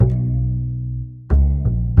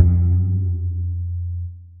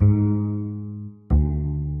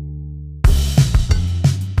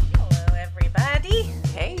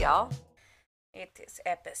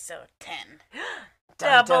episode 10.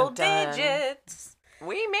 Dun, Double dun, dun. digits.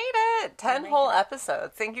 We made it! 10 made whole it.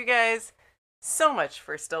 episodes. Thank you guys so much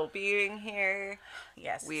for still being here.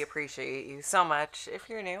 Yes. We appreciate you so much. If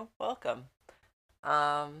you're new, welcome.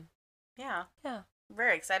 Yeah. Yeah.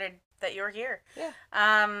 Very excited that you're here. Yeah.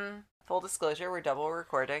 Full disclosure, we're double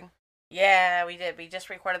recording. Yeah, we did. We just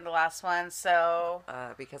recorded the last one, so...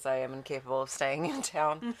 Because I am incapable of staying in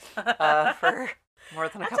town for more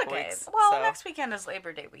than a That's couple okay. weeks. Well, so. next weekend is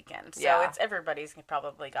Labor Day weekend, so Yeah. it's everybody's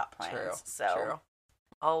probably got plans. True. So. True.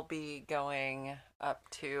 I'll be going up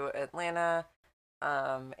to Atlanta,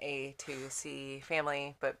 A, to see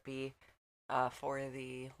family, but B, for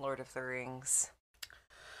the Lord of the Rings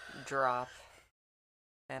drop.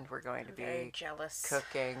 And we're going to Very be jealous.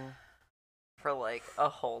 cooking for like a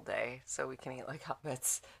whole day so we can eat like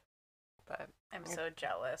hobbits. But I'm so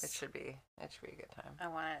jealous. it should be a good time. I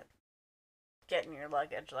want to get in your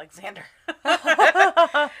luggage, Alexander.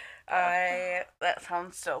 That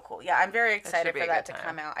sounds so cool. Yeah, I'm very excited for that to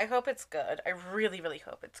come out. I hope it's good. I really, really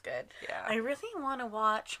hope it's good. Yeah. I really want to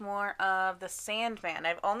watch more of The Sandman.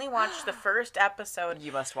 I've only watched the first episode.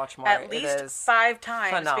 You must watch more. At least 5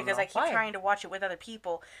 times phenomenal. because I keep trying to watch it with other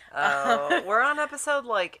people. Oh, we're on episode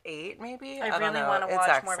like 8, maybe. I really want to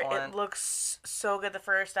watch more of it. It looks so good. The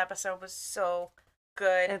first episode was so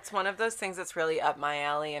good. It's one of those things that's really up my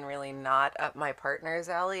alley and really not up my partner's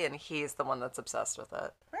alley, and he's the one that's obsessed with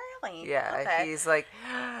it. Really? Yeah, okay. He's like,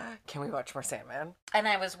 can we watch more Sandman? And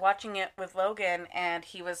I was watching it with Logan, and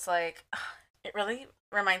he was like, it really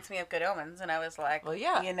reminds me of Good Omens. And I was like, well,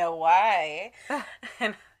 yeah. You know why?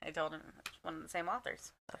 And I told him it's one of the same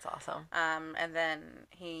authors. That's awesome. And then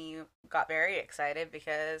he got very excited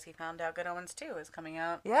because he found out Good Omens 2 is coming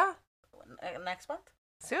out Yeah. next month.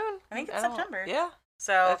 Soon. I think it's September. Yeah.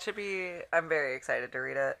 So that should be, I'm very excited to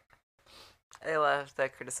read it. I love the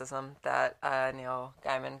criticism that Neil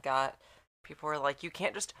Gaiman got. People were like, you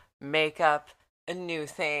can't just make up a new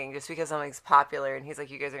thing just because something's popular. And he's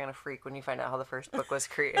like, you guys are going to freak when you find out how the first book was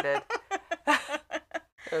created.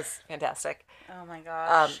 It was fantastic. Oh my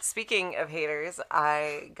gosh. Speaking of haters,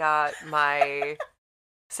 I got my...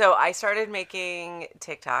 So I started making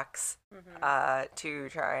TikToks to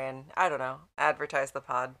try and, I don't know, advertise the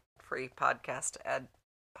free podcast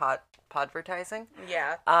podvertising.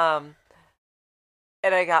 Yeah.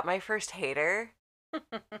 And I got my first hater.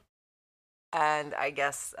 And I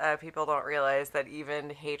guess people don't realize that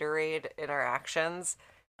even haterade interactions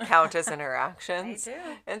count as interactions. They do.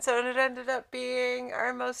 And so it ended up being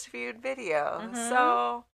our most viewed video. Mm-hmm.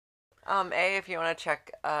 So, if you want to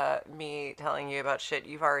check me telling you about shit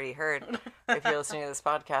you've already heard, if you're listening to this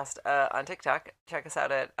podcast on TikTok, check us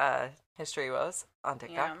out at History Woes on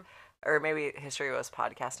TikTok. Yeah. Or maybe History Woes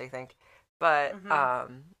Podcast, I think. But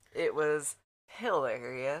it was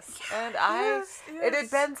hilarious. And it had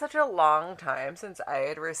been such a long time since I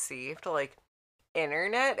had received, like,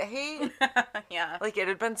 internet hate. Yeah. Like, it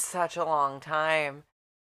had been such a long time.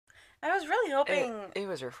 I was really hoping... It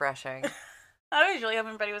was refreshing. I was really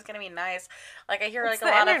hoping everybody was going to be nice. Like, I hear, It's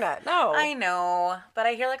like, a the lot internet. of... No. I know. But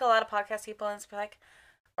I hear, like, a lot of podcast people and be like...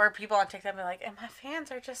 Or people on TikTok be like, and my fans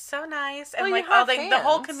are just so nice. And, well, like, the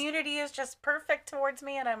whole community is just perfect towards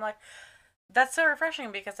me. And I'm like... That's so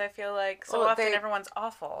refreshing because I feel like so often everyone's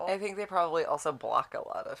awful. I think they probably also block a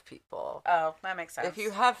lot of people. Oh, that makes sense. If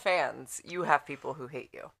you have fans, you have people who hate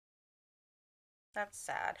you. That's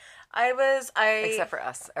sad. Except for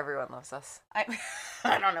us. Everyone loves us. I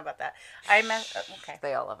don't know about that. Okay.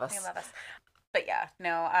 They all love us. They love us. But yeah,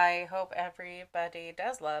 no, I hope everybody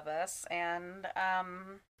does love us. And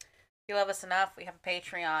if you love us enough, we have a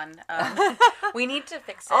Patreon. We need to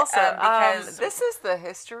fix it. Also, because this is the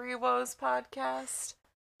History Woes podcast.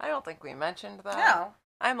 I don't think we mentioned that. No.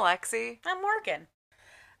 I'm Lexi. I'm Morgan.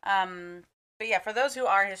 But yeah, for those who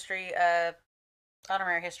are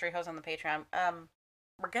honorary history hosts on the Patreon,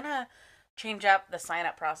 we're gonna change up the sign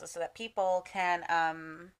up process so that people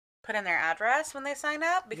can put in their address when they sign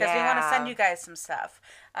up because we want to send you guys some stuff.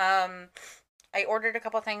 I ordered a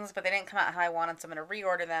couple things, but they didn't come out how I wanted, so I'm going to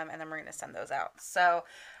reorder them, and then we're going to send those out. So,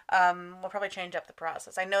 we'll probably change up the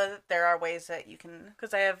process. I know that there are ways that you can,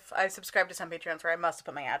 because I subscribed to some Patreons where I must have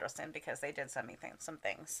put my address in because they did send me some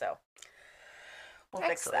things. So, we'll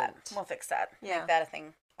fix that. We'll fix that. Yeah. Make that a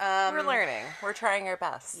thing. We're learning. We're trying our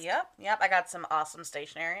best. Yep. I got some awesome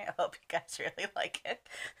stationery. I hope you guys really like it.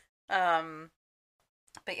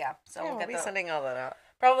 But yeah, so we'll be sending all that out.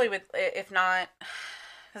 Probably if not,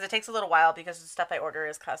 because it takes a little while because the stuff I order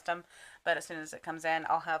is custom. But as soon as it comes in,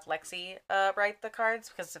 I'll have Lexi write the cards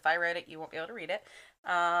because if I write it, you won't be able to read it.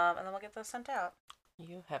 And then we'll get those sent out.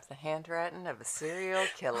 You have the handwriting of a serial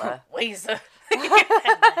killer. Weezer.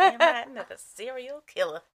 The handwriting of a serial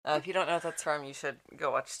killer. If you don't know what that's from, you should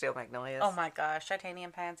go watch Steel Magnolias. Oh my gosh,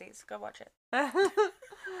 Titanium Pansies. Go watch it.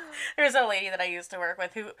 There's a lady that I used to work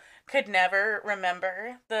with who could never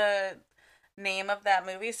remember the name of that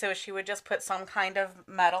movie, so she would just put some kind of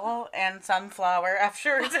metal and sunflower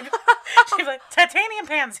afterwards. She'd be like, Titanium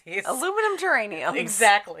Pansies. Aluminum geraniums.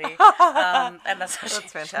 Exactly. And that's how she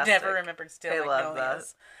fantastic. never remembered Steel I love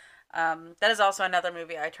Magnolias. That is also another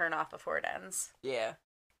movie I turn off before it ends. Yeah.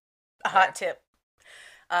 A hot tip.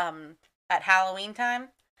 At Halloween time,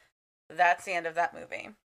 that's the end of that movie.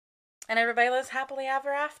 And everybody lives happily ever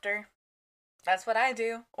after. That's what I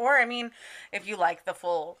do. Or, I mean, if you like the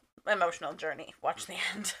full emotional journey, watch the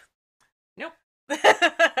end. Nope.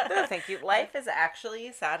 No, thank you. Life is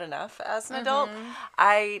actually sad enough as an adult.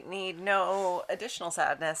 I need no additional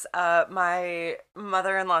sadness. My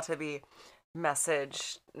mother-in-law to be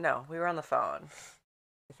messaged. No, we were on the phone,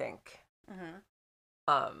 I think.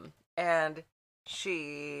 And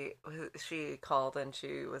she called and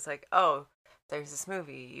she was like, "Oh, there's this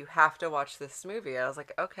movie. You have to watch this movie." I was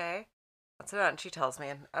like, "Okay, what's it about?" And she tells me,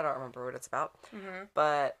 and I don't remember what it's about.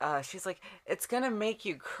 But she's like, "It's gonna make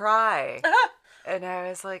you cry." And I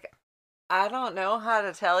was like, "I don't know how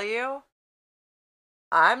to tell you.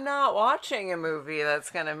 I'm not watching a movie that's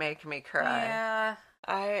gonna make me cry. Yeah.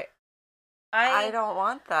 I don't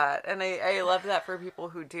want that." And I love that for people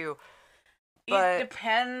who do. But it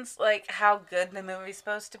depends, like, how good the movie's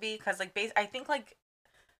supposed to be. Because, like, I think, like,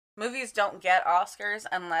 movies don't get Oscars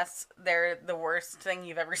unless they're the worst thing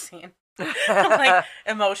you've ever seen. Like,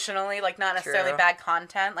 emotionally, like, not necessarily bad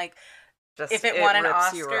content. Like, just, if it won an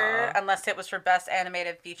Oscar, unless it was for Best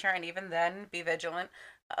Animated Feature, and even then, be vigilant.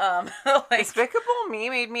 Like, Despicable Me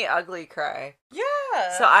made me ugly cry.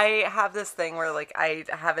 Yeah. So I have this thing where, like, I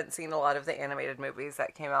haven't seen a lot of the animated movies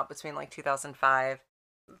that came out between, like, 2005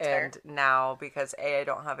 and now, because A, I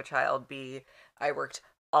don't have a child, B, I worked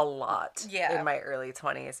a lot in my early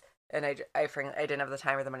 20s, and I frankly, I didn't have the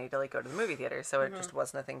time or the money to, like, go to the movie theater, so it just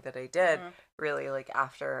wasn't a thing that I did, really, like,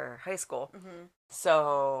 after high school.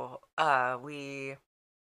 So,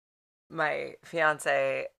 my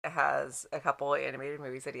fiance has a couple animated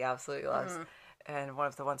movies that he absolutely loves, and one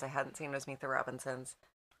of the ones I hadn't seen was Meet the Robinsons,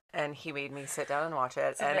 and he made me sit down and watch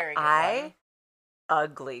it, and I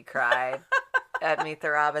ugly cried at Meet the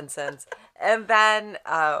Robinsons. And then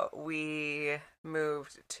we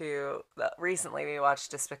moved to, recently we watched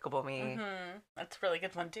Despicable Me. That's a really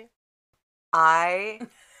good one too. I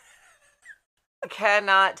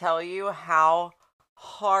cannot tell you how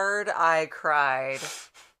hard I cried.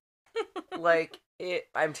 Like,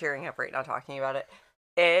 I'm tearing up right now talking about it.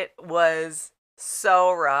 It was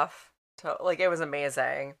so rough. Like, it was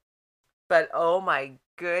amazing. But oh my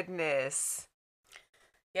goodness.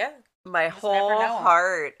 Yeah. My whole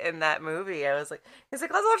heart in that movie. I was like, he's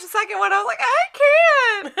like, "Let's watch the second one." I was like,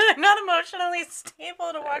 "I can't." I'm not emotionally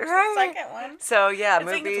stable to watch the second one. So yeah, I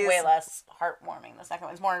think it's way less heartwarming. The second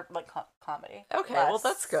one's more like comedy. Okay, well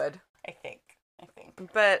that's good. I think.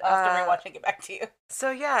 But I'll have to rewatch and get back to you. So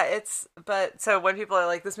yeah, so when people are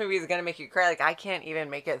like, "This movie is gonna make you cry," like, I can't even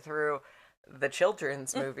make it through the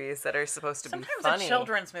children's movies that are supposed to be funny. Sometimes the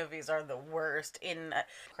children's movies are the worst in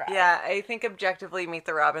cry. Yeah, I think objectively Meet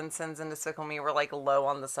the Robinsons and Despicable Me were, like, low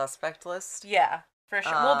on the suspect list. Yeah, for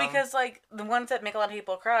sure. Well, because, like, the ones that make a lot of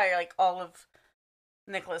people cry are, like, all of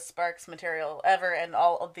Nicholas Sparks' material ever and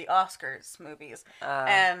all of the Oscars movies.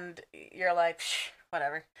 And you're like, psh,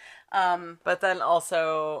 whatever. But then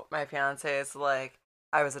also, my fiance is like,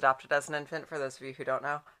 I was adopted as an infant, for those of you who don't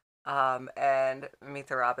know. And Meet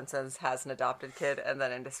the Robinsons has an adopted kid, and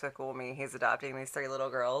then in Despicable Me, he's adopting these 3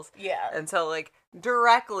 little girls. Yeah. And so, like,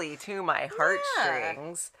 directly to my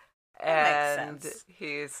heartstrings. That and makes sense.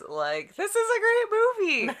 He's like, "This is a great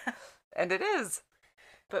movie." And it is.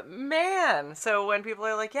 But man, so when people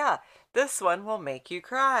are like, "Yeah, this one will make you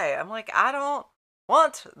cry," I'm like, I don't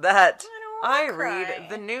want that. I read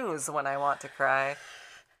the news when I want to cry.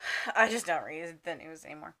 I just don't read the news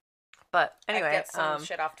anymore. But anyway, I get some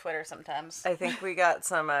shit off Twitter sometimes. I think we got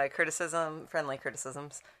some friendly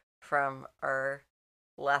criticisms from our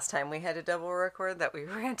last time we had to double record that we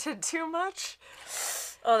ranted too much.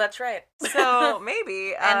 Oh, that's right. So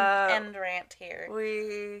maybe end rant here.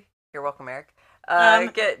 You're welcome, Eric.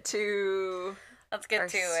 Get to let's get our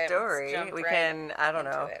to it. Story. We can, I don't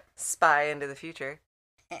know, spy into the future.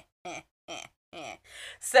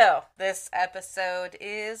 So this episode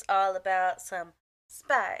is all about some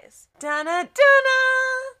spies. Dun-na,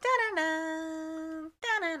 dun-na, dun-na,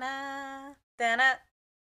 dun-na.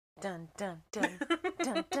 dun dun dun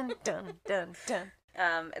dun dun dun dun dun.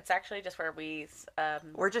 It's actually just where We're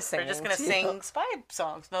just singing. we're just gonna to sing spy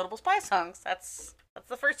songs, notable spy songs. That's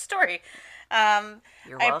the first story. You're I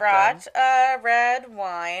welcome. brought red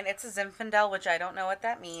wine. It's a Zinfandel, which I don't know what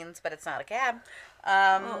that means, but it's not a cab.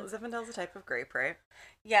 Well, Zinfandel's a type of grape, right?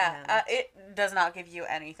 Yeah, and- it does not give you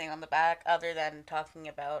anything on the back other than talking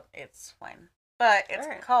about its wine, but it's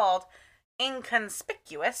Alright. called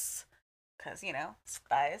Inconspicuous because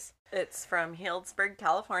spies. It's from Healdsburg,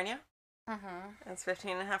 California. Mm-hmm. It's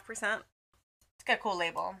 15.5%. It's got a cool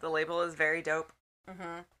label. The label is very dope.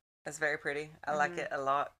 Mm-hmm. It's very pretty. I like it a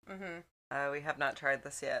lot. Mm-hmm. We have not tried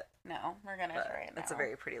this yet. No, we're gonna but try it now. It's a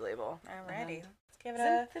very pretty label. Alrighty. And Let's give it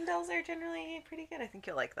a. Zinfandels are generally pretty good. I think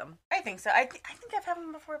you'll like them. I think so. I think I've had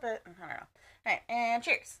them before, but I don't know. Alright, and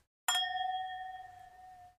cheers.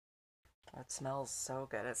 It smells so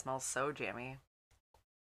good. It smells so jammy.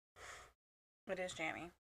 It is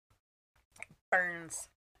jammy. Burns.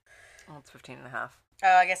 Oh, it's 15.5. Oh,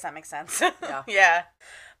 I guess that makes sense. Yeah. Yeah.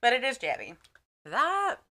 But it is jammy.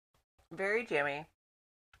 That, very jammy.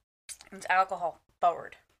 It's alcohol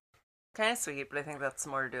forward. Kind of sweet, but I think that's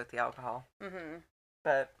more to do with the alcohol. Mm-hmm.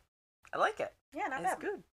 But I like it. Yeah, not It's bad.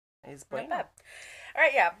 good. It's Not bueno. bad.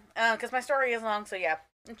 Alright, yeah. Because my story is long, so yeah.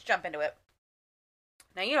 Let's jump into it.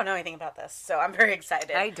 Now, you don't know anything about this, so I'm very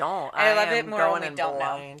excited. I don't. I love am it more going when we in don't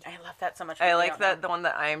blind. know. I love that so much. I when we like don't that know. the one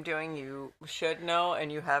that I am doing you should know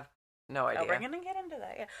and you have no idea. Oh, we're gonna get into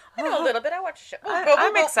that. Yeah, I know a little bit. I watch the show.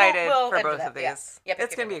 I'm excited for end both that. of these. Yeah. Yep,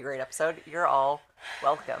 It's going to be a great episode. You're all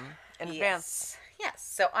welcome in advance. Yes.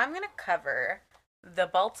 So I'm gonna cover the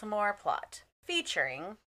Baltimore plot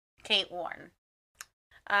featuring Kate Warren.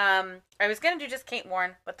 I was gonna do just Kate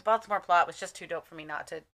Warren, but the Baltimore plot was just too dope for me not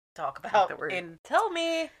to talk about. Tell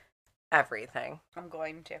me everything. I'm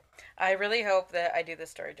going to. I really hope that I do this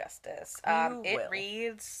story justice. You It will.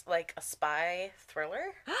 reads like a spy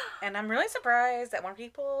thriller, and I'm really surprised that more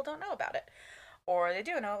people don't know about it. Or they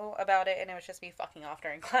do know about it, and it was just me fucking off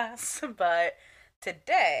during class. But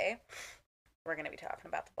today, we're going to be talking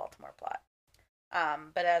about the Baltimore plot.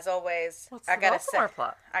 But as always, What's I the gotta Baltimore set.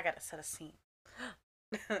 plot? I gotta set a scene.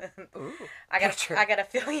 Ooh, I picture. gotta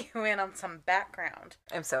fill you in on some background.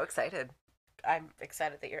 I'm so excited. I'm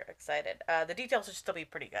excited that you're excited. The details should still be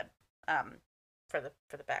pretty good. For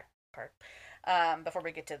the back part. Before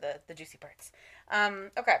we get to the juicy parts.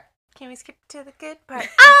 Okay. Can we skip to the good part?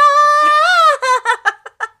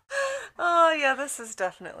 Oh yeah, this is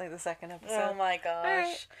definitely the second episode. Oh my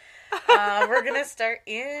gosh. right. We're gonna start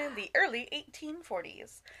in the early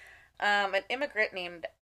 1840s. An immigrant named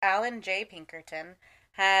Alan J. Pinkerton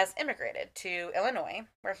has immigrated to Illinois,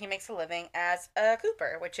 where he makes a living as a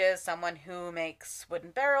cooper, which is someone who makes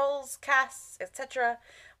wooden barrels, casks, etc.,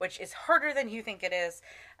 which is harder than you think it is.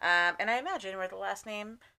 And I imagine where the last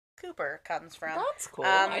name Cooper comes from. That's cool.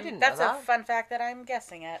 I didn't know That's that. a fun fact that I'm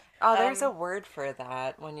guessing at. Oh, there's a word for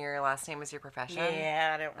that when your last name is your profession.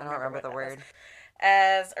 Yeah, I don't remember what the that word. was.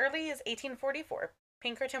 As early as 1844,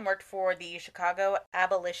 Pinkerton worked for the Chicago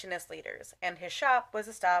abolitionist leaders, and his shop was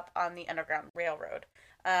a stop on the Underground Railroad.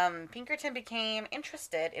 Pinkerton became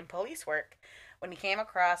interested in police work when he came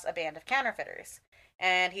across a band of counterfeiters,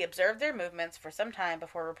 and he observed their movements for some time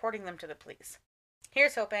before reporting them to the police.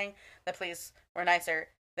 Here's hoping the police were nicer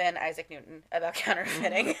than Isaac Newton about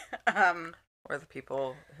counterfeiting. Or the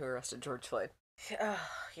people who arrested George Floyd. Oh,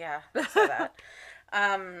 yeah, I saw that.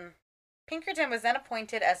 Pinkerton was then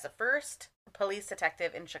appointed as the first police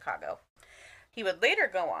detective in Chicago. He would later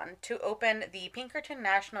go on to open the Pinkerton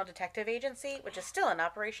National Detective Agency, which is still in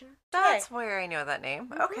operation today. That's where I know that name.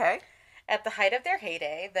 Mhm. Okay. At the height of their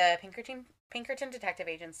heyday, the Pinkerton Detective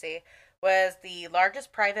Agency was the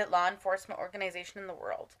largest private law enforcement organization in the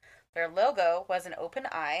world. Their logo was an open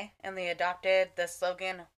eye, and they adopted the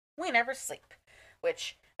slogan, "We never sleep,"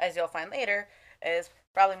 which, as you'll find later, is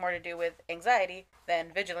probably more to do with anxiety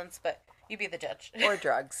than vigilance, but you be the judge. Or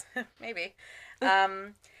drugs. Maybe.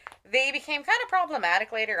 They became kind of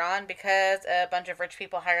problematic later on because a bunch of rich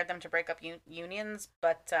people hired them to break up unions,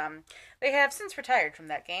 but they have since retired from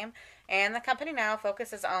that game, and the company now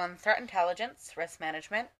focuses on threat intelligence, risk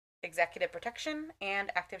management, executive protection, and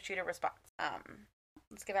active shooter response.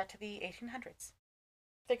 Let's get back to the 1800s.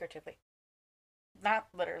 Figuratively. Not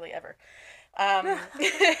literally ever.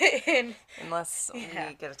 Unless Yeah.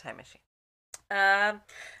 we get a time machine.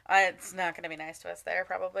 It's not going to be nice to us there,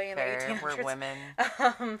 probably, in Fair, the 1800s. we're women.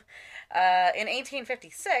 In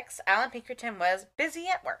 1856, Alan Pinkerton was busy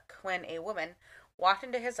at work when a woman walked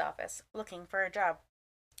into his office looking for a job.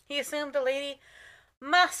 He assumed the lady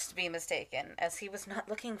must be mistaken, as he was not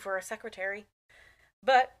looking for a secretary.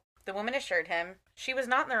 But the woman assured him she was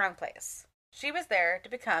not in the wrong place. She was there to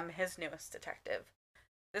become his newest detective.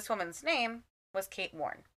 This woman's name was Kate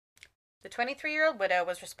Warren. The 23-year-old widow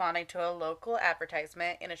was responding to a local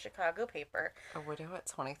advertisement in a Chicago paper. A widow at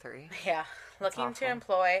 23? Yeah, That's looking to awful.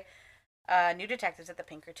 employ new detectives at the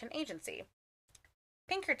Pinkerton Agency.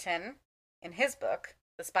 Pinkerton, in his book,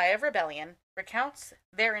 The Spy of Rebellion, recounts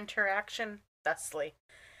their interaction thusly.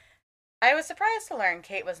 I was surprised to learn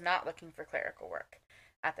Kate was not looking for clerical work.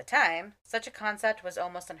 At the time, such a concept was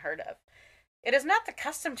almost unheard of. It is not the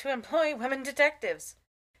custom to employ women detectives.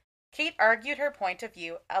 Kate argued her point of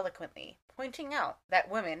view eloquently, pointing out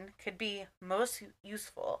that women could be most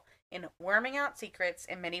useful in worming out secrets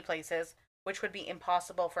in many places, which would be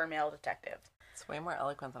impossible for a male detective. It's way more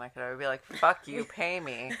eloquent than I could ever be like, fuck you, pay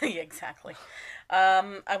me. Yeah, exactly.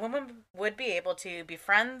 A woman would be able to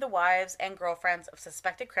befriend the wives and girlfriends of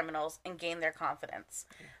suspected criminals and gain their confidence.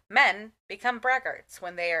 Men become braggarts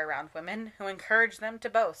when they are around women who encourage them to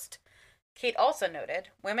boast. Kate also noted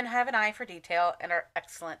women have an eye for detail and are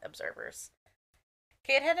excellent observers.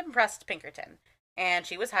 Kate had impressed Pinkerton, and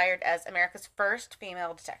she was hired as America's first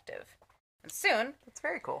female detective. And soon, That's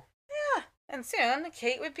very cool.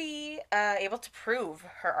 Kate would be able to prove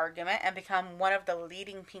her argument and become one of the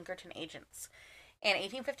leading Pinkerton agents. In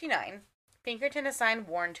 1859, Pinkerton assigned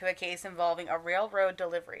Warren to a case involving a railroad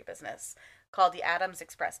delivery business called the Adams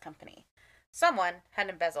Express Company. Someone had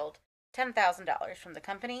embezzled $10,000 from the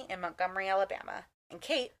company in Montgomery, Alabama, and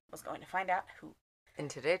Kate was going to find out who. In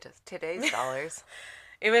today's dollars,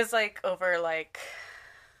 It was over 1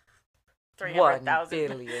 300,000.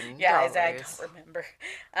 billion. Yeah, I don't remember.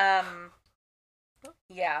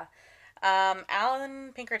 Yeah.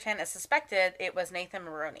 Alan Pinkerton is suspected it was Nathan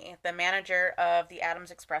Maroney, the manager of the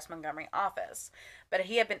Adams Express Montgomery office, but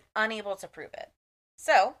he had been unable to prove it.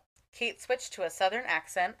 So, Kate switched to a southern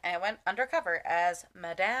accent and went undercover as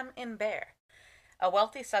Madame Imbert, a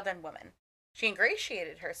wealthy southern woman. She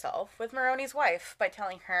ingratiated herself with Maroney's wife by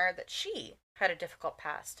telling her that she had a difficult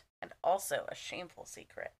past and also a shameful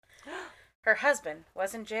secret. Her husband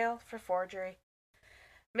was in jail for forgery.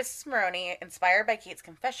 Mrs. Maroney, inspired by Kate's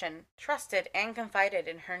confession, trusted and confided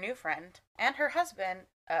in her new friend and her husband,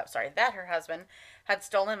 that her husband had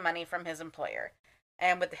stolen money from his employer.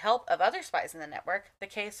 And with the help of other spies in the network, the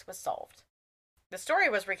case was solved. The story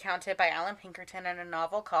was recounted by Alan Pinkerton in a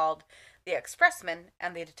novel called The Expressman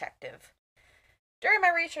and the Detective. During my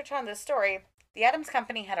research on this story, the Adams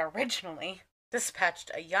Company had originally dispatched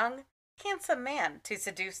a young, handsome man to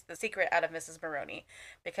seduce the secret out of Mrs. Maroney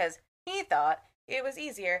because he thought it was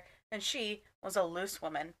easier and she was a loose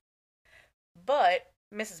woman. But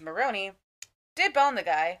Mrs. Maroney did bone the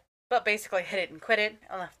guy, but basically hit it and quit it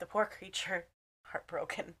and left the poor creature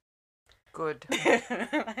heartbroken. Good.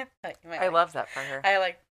 I love that for her. I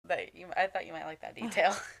like that. I thought you might like that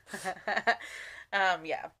detail.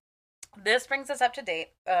 Yeah. This brings us up to date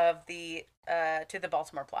to the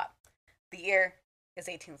Baltimore plot. The year is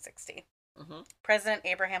 1860. Mm-hmm. President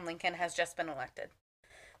Abraham Lincoln has just been elected.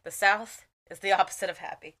 The South is the opposite of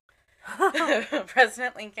happy.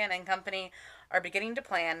 President Lincoln and company are beginning to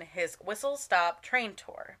plan his Whistle Stop train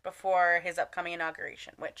tour before his upcoming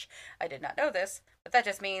inauguration, which I did not know this, but that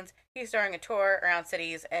just means he's doing a tour around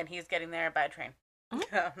cities and he's getting there by train.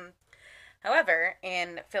 Mm-hmm. However,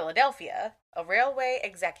 in Philadelphia, a railway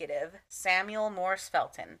executive, Samuel Morse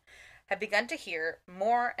Felton, had begun to hear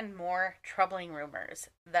more and more troubling rumors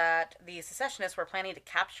that the secessionists were planning to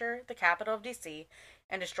capture the capital of D.C.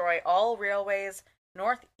 and destroy all railways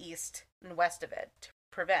north, east, and west of it to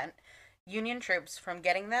prevent Union troops from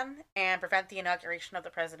getting them and prevent the inauguration of the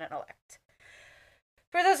president-elect.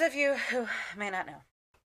 For those of you who may not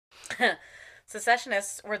know,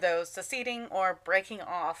 secessionists were those seceding or breaking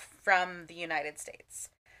off from the United States.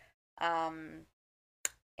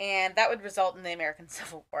 And that would result in the American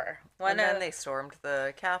Civil War. Then they stormed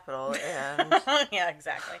the Capitol and... Yeah,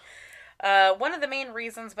 exactly. One of the main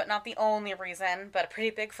reasons, but not the only reason, but a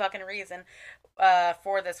pretty big fucking reason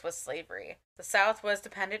for this was slavery. The South was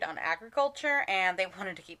dependent on agriculture, and they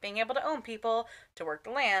wanted to keep being able to own people to work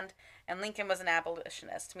the land, and Lincoln was an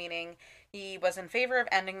abolitionist, meaning he was in favor of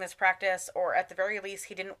ending this practice, or at the very least,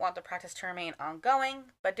 he didn't want the practice to remain ongoing,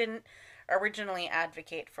 but didn't originally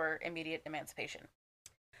advocate for immediate emancipation.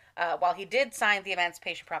 While he did sign the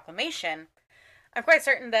Emancipation Proclamation, I'm quite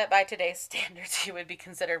certain that by today's standards, he would be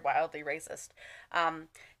considered wildly racist.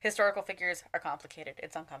 Historical figures are complicated.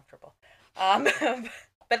 It's uncomfortable.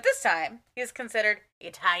 But this time, he is considered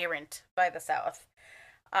a tyrant by the South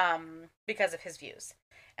because of his views.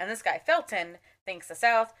 And this guy, Felton, thinks the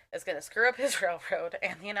South is going to screw up his railroad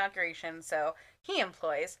and the inauguration, so he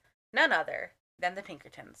employs none other than the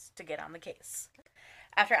Pinkertons to get on the case.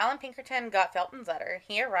 After Alan Pinkerton got Felton's letter,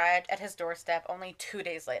 he arrived at his doorstep only 2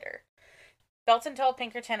 days later. Belton told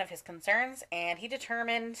Pinkerton of his concerns, and he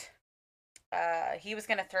determined he was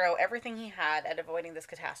going to throw everything he had at avoiding this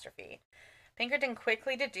catastrophe. Pinkerton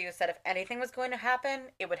quickly deduced that if anything was going to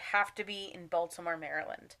happen, it would have to be in Baltimore,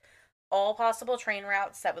 Maryland. All possible train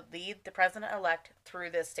routes that would lead the president elect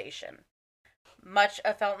through this station. Much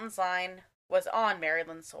of Felton's line was on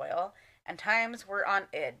Maryland soil, and times were on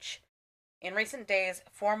edge. In recent days,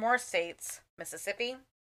 4 more states, Mississippi,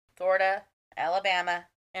 Florida, Alabama,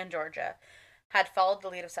 and Georgia, had followed the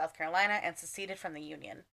lead of South Carolina and seceded from the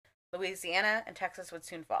Union. Louisiana and Texas would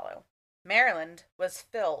soon follow. Maryland was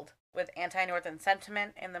filled with anti-Northern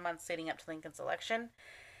sentiment in the months leading up to Lincoln's election,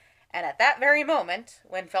 and at that very moment,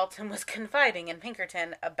 when Felton was confiding in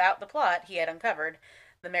Pinkerton about the plot he had uncovered,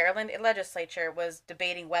 the Maryland legislature was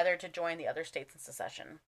debating whether to join the other states in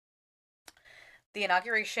secession. The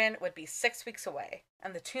inauguration would be 6 weeks away,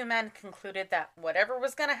 and the two men concluded that whatever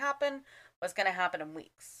was going to happen in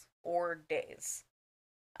weeks or days.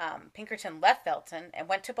 Pinkerton left Felton and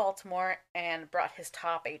went to Baltimore and brought his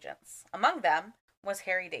top agents. Among them was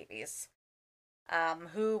Harry Davies,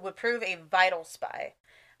 who would prove a vital spy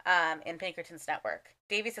in Pinkerton's network.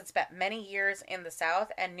 Davies had spent many years in the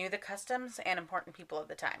South and knew the customs and important people of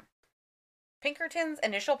the time. Pinkerton's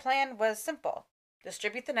initial plan was simple: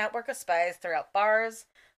 distribute the network of spies throughout bars,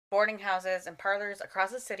 boarding houses, and parlors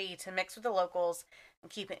across the city to mix with the locals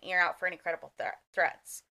and keep an ear out for any credible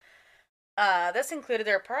threats. This included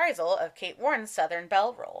the reprisal of Kate Warren's Southern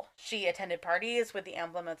Belle role. She attended parties with the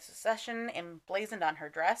emblem of secession emblazoned on her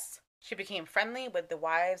dress. She became friendly with the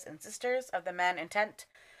wives and sisters of the men intent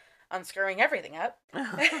on screwing everything up,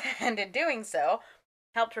 and in doing so,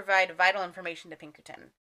 helped provide vital information to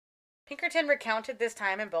Pinkerton. Pinkerton recounted this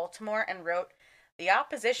time in Baltimore and wrote, "The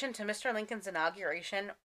opposition to Mr. Lincoln's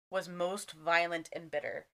inauguration was most violent and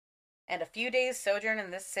bitter, and a few days' sojourn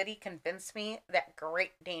in this city convinced me that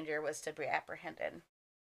great danger was to be apprehended."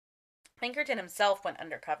 Pinkerton himself went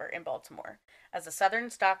undercover in Baltimore as a Southern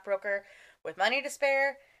stockbroker with money to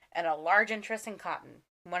spare and a large interest in cotton,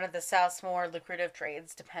 one of the South's more lucrative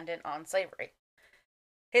trades dependent on slavery.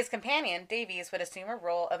 His companion, Davies, would assume a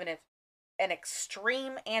role of an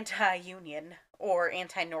extreme anti-Union or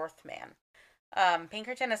anti-North man.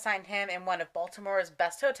 Pinkerton assigned him in one of Baltimore's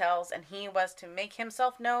best hotels, and he was to make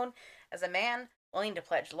himself known as a man willing to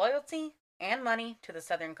pledge loyalty and money to the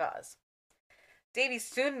Southern cause. Davies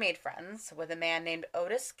soon made friends with a man named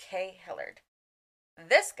Otis K. Hillard.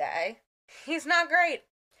 This guy, he's not great.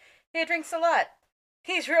 He drinks a lot.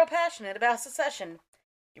 He's real passionate about secession.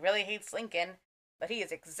 He really hates Lincoln, but he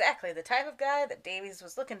is exactly the type of guy that Davies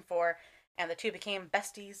was looking for, and the two became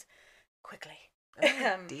besties quickly.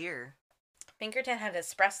 Oh, dear. Pinkerton had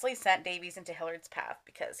expressly sent Davies into Hillard's path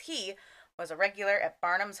because he was a regular at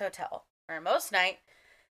Barnum's Hotel, where most night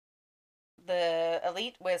the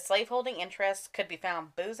elite with slaveholding interests could be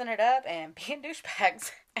found boozing it up and being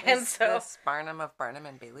douchebags. And Is so this Barnum of Barnum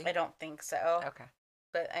and Bailey? I don't think so. Okay.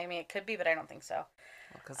 But I mean, it could be, but I don't think so.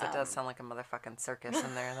 Because it does sound like a motherfucking circus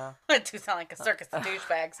in there, though. It do sound like a circus of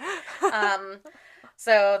douchebags.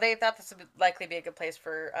 So they thought this would likely be a good place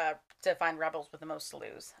for to find rebels with the most to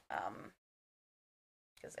lose,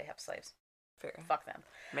 because they have slaves. Fair. Fuck them.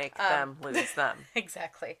 Make them lose them.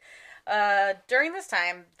 Exactly. During this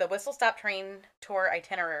time, the Whistle Stop train tour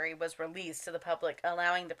itinerary was released to the public,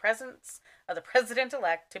 allowing the presence of the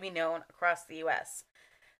president-elect to be known across the U.S.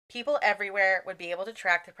 People everywhere would be able to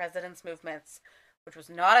track the president's movements, which was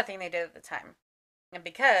not a thing they did at the time. And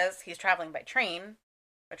because he's traveling by train,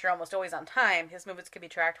 which are almost always on time, his movements could be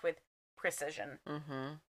tracked with precision.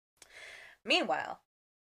 Mm-hmm. Meanwhile,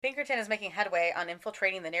 Pinkerton is making headway on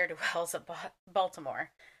infiltrating the ne'er-do-wells of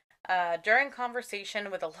Baltimore. During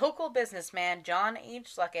conversation with a local businessman, John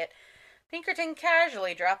H. Luckett, Pinkerton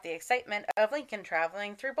casually dropped the excitement of Lincoln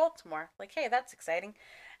traveling through Baltimore. Like, hey, that's exciting.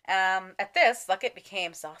 At this, Luckett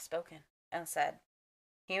became soft-spoken and said,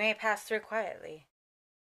 "He may pass through quietly,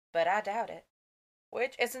 but I doubt it."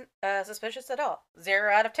 Which isn't suspicious at all.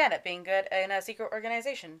 0 out of 10 at being good in a secret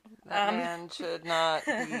organization. That man should not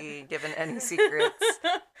be given any secrets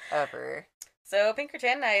ever. So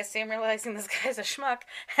Pinkerton, I assume realizing this guy's a schmuck,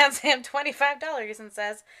 hands him $25 and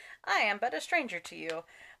says, "I am but a stranger to you,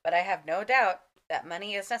 but I have no doubt that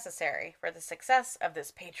money is necessary for the success of this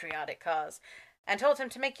patriotic cause," and told him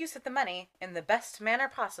to make use of the money in the best manner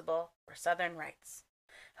possible for Southern rights.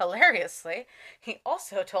 Hilariously, he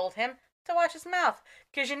also told him to watch his mouth,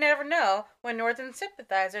 because you never know when Northern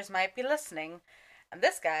sympathizers might be listening. And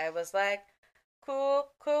this guy was like,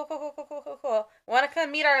 cool. Want to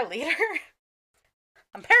come meet our leader?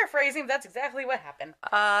 I'm paraphrasing, but that's exactly what happened.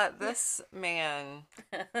 This man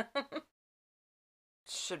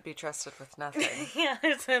should be trusted with nothing. Yeah,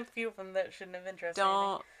 there's a few of them that shouldn't have been trusted.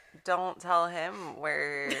 Don't tell him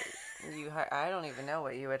where I don't even know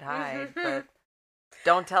what you would hide, but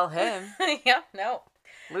don't tell him. Yeah, no.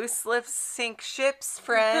 Loose lips sink ships,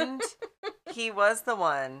 friend. He was the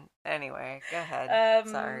one. Anyway, go ahead.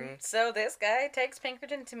 Sorry. So this guy takes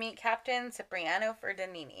Pinkerton to meet Captain Cipriano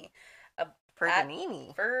Ferrandini.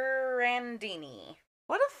 Ferrandini.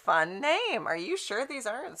 What a fun name. Are you sure these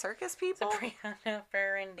aren't circus people? Cipriano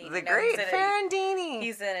Ferrandini. The great Ferrandini.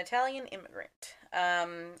 He's an Italian immigrant.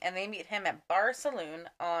 And they meet him at Bar Saloon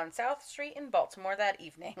on South Street in Baltimore that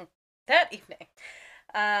evening.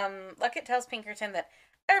 Luckett tells Pinkerton that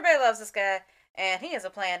everybody loves this guy, and he has a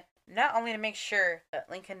plan not only to make sure that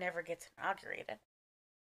Lincoln never gets inaugurated,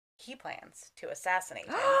 he plans to assassinate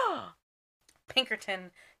him.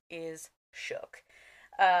 Pinkerton is shook.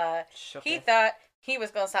 He thought he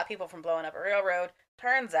was going to stop people from blowing up a railroad.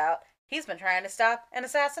 Turns out he's been trying to stop an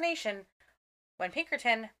assassination. When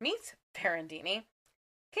Pinkerton meets Ferrandini,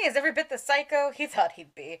 he is every bit the psycho he thought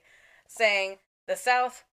he'd be, saying the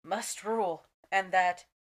South must rule and that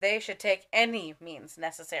they should take any means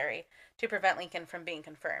necessary to prevent Lincoln from being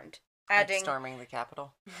confirmed. Adding, like storming the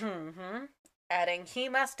Capitol. Adding, he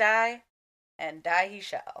must die, and die he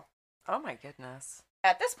shall. Oh my goodness.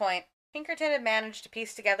 At this point, Pinkerton had managed to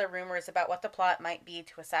piece together rumors about what the plot might be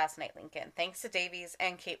to assassinate Lincoln, thanks to Davies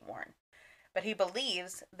and Kate Warren. But he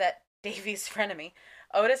believes that Davies' frenemy,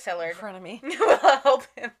 Otis Hillard,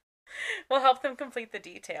 will help them complete the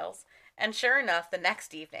details. And sure enough, the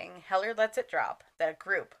next evening, Hillard lets it drop that a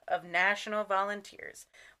group of national volunteers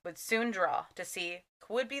would soon draw to see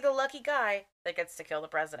who would be the lucky guy that gets to kill the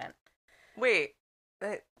president. Wait,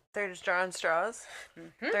 they're just drawing straws?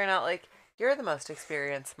 Mm-hmm. They're not like, you're the most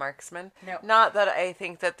experienced marksman. No. Not that I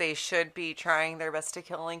think that they should be trying their best to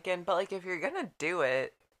kill Lincoln, but like if you're gonna do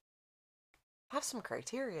it, have some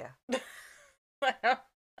criteria. I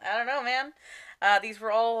don't know, man. These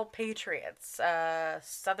were all patriots.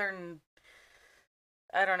 Southern...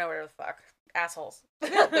 I don't know where the fuck. Assholes.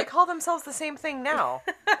 Yeah, they call themselves the same thing now.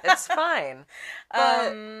 It's fine.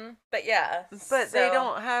 But yeah. But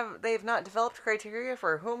so... they've not developed criteria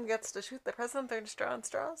for whom gets to shoot the president. They're just drawing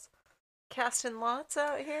straws. Casting lots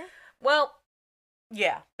out here. Well,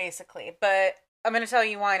 yeah, basically. But I'm going to tell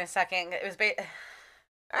you why in a second. It was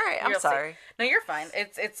all right, I'm sorry. No, you're fine.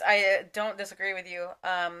 I don't disagree with you.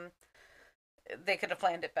 They could have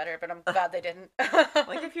planned it better, but I'm glad they didn't.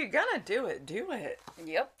 Like, if you're gonna do it, do it.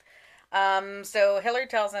 Yep. So Hillard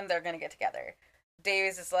tells them they're gonna get together.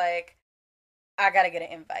 Davies is like, I gotta get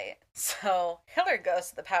an invite. So Hillard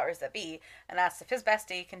goes to the powers that be and asks if his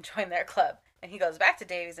bestie can join their club. And he goes back to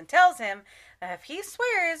Davies and tells him that if he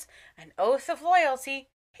swears an oath of loyalty,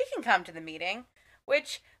 he can come to the meeting.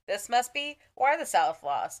 Which, this must be why the South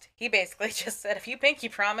lost. He basically just said, if you pinky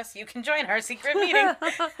promise, you can join our secret meeting.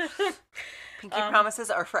 Pinky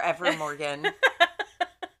promises are forever, Morgan.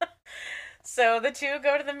 So the two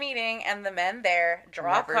go to the meeting, and the men there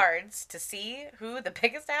draw cards to see who the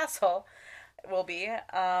biggest asshole will be.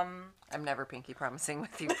 I'm never pinky promising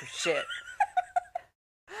with you for shit.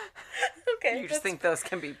 Okay. You just think those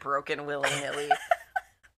can be broken willy-nilly.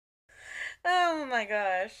 Oh my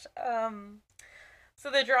gosh. So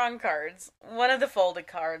they're drawing cards. One of the folded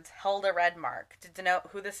cards held a red mark to denote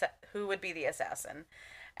who would be the assassin.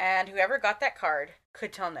 And whoever got that card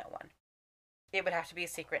could tell no one. It would have to be a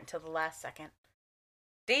secret until the last second.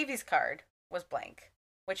 Davies' card was blank,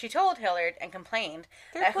 which he told Hillard and complained.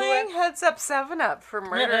 They're playing Heads Up 7-Up for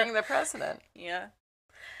murdering the president. Yeah.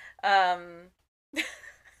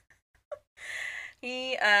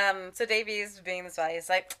 So Davies, being this guy, is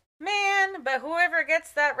like, man, but whoever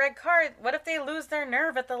gets that red card, what if they lose their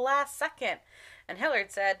nerve at the last second? And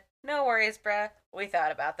Hillard said, no worries, bruh. We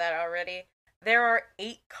thought about that already. There are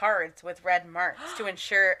 8 cards with red marks to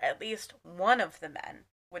ensure at least one of the men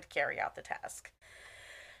would carry out the task.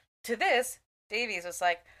 To this, Davies was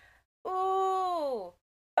like, ooh,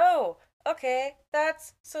 oh, okay,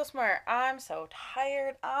 that's so smart. I'm so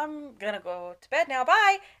tired. I'm gonna go to bed now.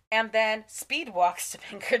 Bye. And then speed walks to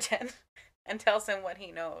Pinkerton and tells him what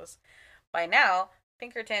he knows. By now,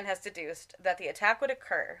 Pinkerton has deduced that the attack would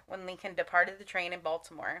occur when Lincoln departed the train in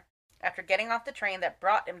Baltimore. After getting off the train that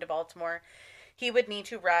brought him to Baltimore, he would need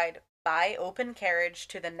to ride by open carriage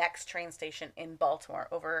to the next train station in Baltimore,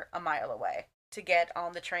 over a mile away, to get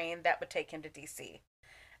on the train that would take him to D.C.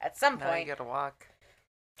 At some point... Now you gotta walk.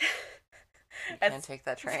 You can't take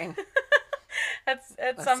that train. That's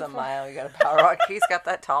a mile. You gotta power walk. He's got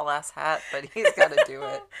that tall ass hat, but he's gotta do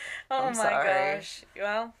it. I'm sorry. Gosh.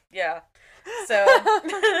 Well, yeah. So,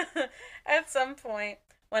 at some point,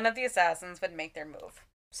 one of the assassins would make their move.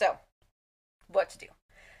 So, what to do?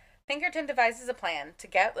 Pinkerton devises a plan to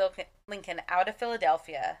get Lincoln out of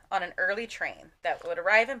Philadelphia on an early train that would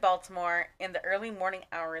arrive in Baltimore in the early morning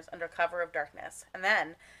hours under cover of darkness, and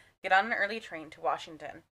then get on an early train to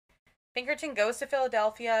Washington. Pinkerton goes to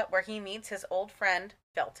Philadelphia, where he meets his old friend,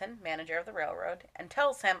 Felton, manager of the railroad, and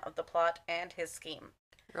tells him of the plot and his scheme.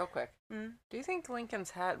 Real quick. Mm. Do you think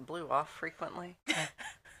Lincoln's hat blew off frequently?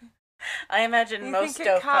 I imagine You most think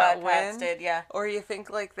it caught stovepipe hats wind? did, yeah. Or you think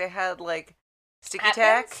like they had like sticky Hat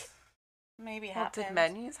tack? pins? Maybe Well, hat did pins.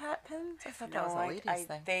 men use hat pins? I thought that was a ladies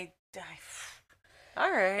thing. All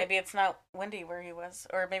right. Maybe it's not windy where he was,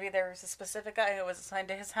 or maybe there was a specific guy who was assigned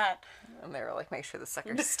to his hat. And they were like, make sure the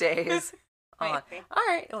sucker stays on. Maybe. All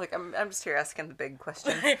right. Look, I'm just here asking the big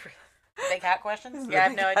question. Big hat questions? Yeah, I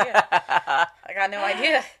have no idea. I got no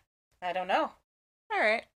idea. I don't know. All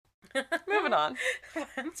right. Moving on.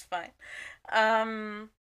 That's fine.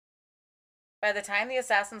 By the time the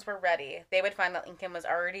assassins were ready, they would find that Lincoln was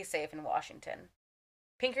already safe in Washington.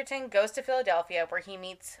 Pinkerton goes to Philadelphia, where he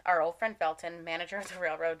meets our old friend Felton, manager of the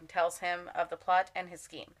railroad, and tells him of the plot and his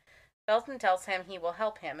scheme. Felton tells him he will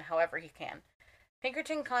help him however he can.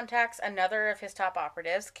 Pinkerton contacts another of his top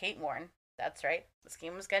operatives, Kate Warren. That's right, the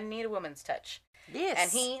scheme was going to need a woman's touch. Yes.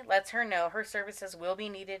 And he lets her know her services will be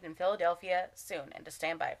needed in Philadelphia soon and to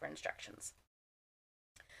stand by for instructions.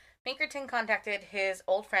 Pinkerton contacted his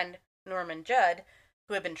old friend Norman Judd,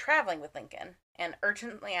 who had been traveling with Lincoln, and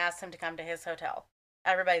urgently asked him to come to his hotel.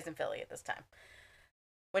 Everybody's in Philly at this time.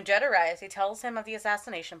 When Judd arrives, he tells him of the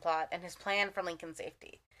assassination plot and his plan for Lincoln's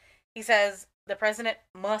safety. He says the president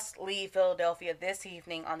must leave Philadelphia this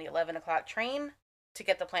evening on the 11 o'clock train to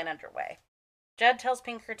get the plan underway. Judd tells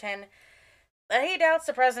Pinkerton that he doubts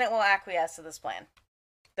the president will acquiesce to this plan.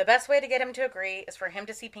 The best way to get him to agree is for him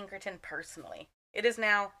to see Pinkerton personally. It is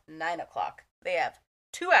now 9 o'clock. They have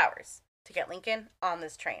 2 hours to get Lincoln on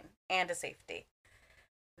this train and to safety.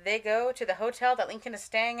 They go to the hotel that Lincoln is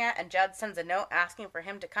staying at, and Judd sends a note asking for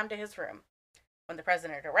him to come to his room. When the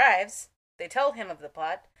president arrives, they tell him of the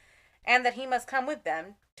plot, and that he must come with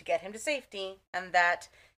them to get him to safety, and that,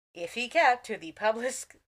 if he kept to the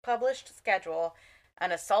published schedule,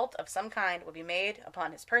 an assault of some kind would be made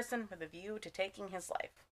upon his person with a view to taking his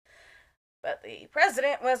life. But the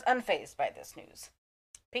president was unfazed by this news.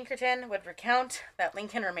 Pinkerton would recount that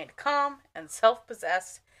Lincoln remained calm and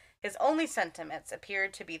self-possessed. His only sentiments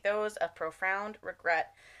appeared to be those of profound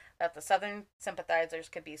regret that the Southern sympathizers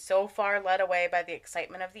could be so far led away by the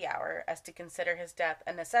excitement of the hour as to consider his death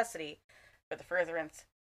a necessity for the furtherance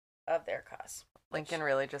of their cause. Lincoln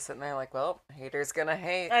really just sitting there like, well, haters gonna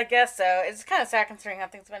hate. I guess so. It's kind of sad considering how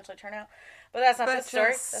things eventually turn out. But that's not this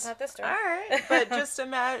story. That's not this story. All right. But just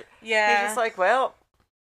imagine. Yeah. He's just like, well,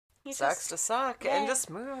 He's sucks just, to suck. yeah. And just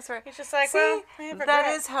moves right. He's just like, See, well, I have that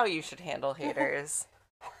regret. is how you should handle haters.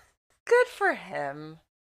 Good for him.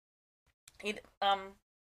 He, I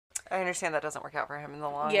understand that doesn't work out for him in the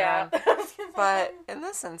long yeah. run. But in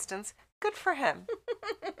this instance, good for him.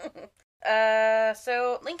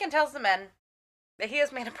 So Lincoln tells the men that he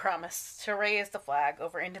has made a promise to raise the flag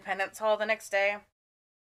over Independence Hall the next day,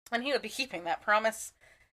 and he would be keeping that promise.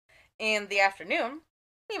 In the afternoon,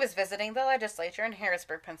 he was visiting the legislature in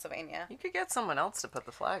Harrisburg, Pennsylvania. You could get someone else to put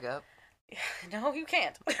the flag up. No, you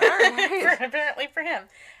can't. All right. Apparently for him.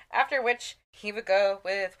 After which, he would go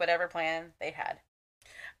with whatever plan they had.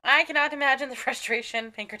 I cannot imagine the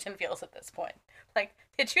frustration Pinkerton feels at this point. Like,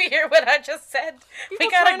 did you hear what I just said? People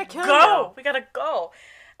We gotta trying to kill go. you. We gotta go.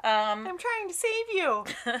 I'm trying to save you.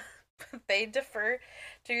 They defer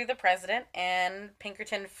to the president, and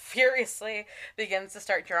Pinkerton furiously begins to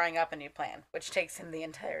start drawing up a new plan, which takes him the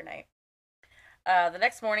entire night. The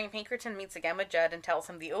next morning, Pinkerton meets again with Judd and tells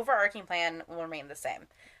him the overarching plan will remain the same.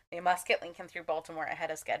 They must get Lincoln through Baltimore ahead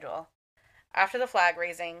of schedule. After the flag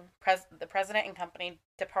raising, the president and company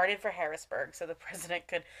departed for Harrisburg so the president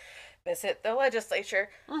could visit the legislature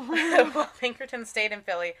while Pinkerton stayed in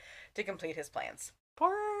Philly to complete his plans.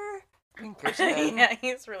 Poor Pinkerton. Yeah,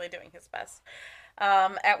 he's really doing his best.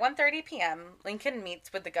 At 1:30 p.m., Lincoln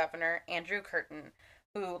meets with the governor, Andrew Curtin,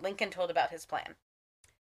 who Lincoln told about his plan.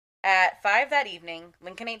 At 5 that evening,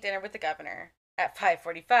 Lincoln ate dinner with the governor. At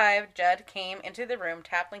 5:45, Judd came into the room,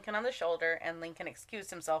 tapped Lincoln on the shoulder, and Lincoln excused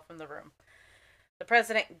himself from the room. The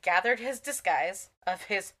president gathered his disguise of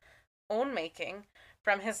his own making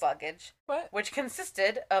from his luggage, which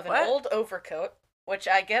consisted of an old overcoat, which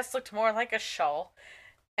I guess looked more like a shawl,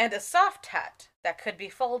 and a soft hat that could be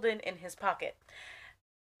folded in his pocket.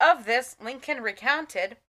 Of this, Lincoln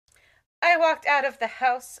recounted, "I walked out of the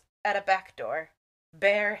house at a back door,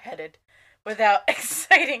 bareheaded, without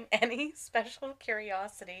exciting any special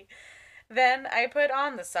curiosity. Then I put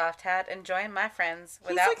on the soft hat and joined my friends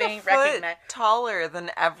He's without like a being foot recognized. taller than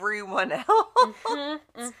everyone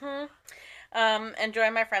else. And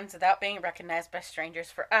joined my friends without being recognized by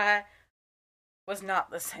strangers, for I was not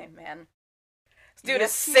the same man. This dude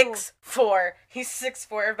is Yes, you- 6'4". He's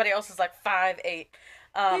 6'4". Everybody else is like 5'8".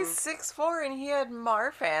 He's 6'4" and he had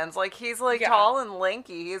Marfans. Like, he's like Yeah. tall and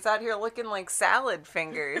lanky. He's out here looking like salad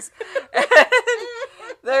fingers. And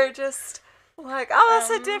they're just like, oh, it's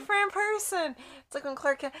a different person. It's like when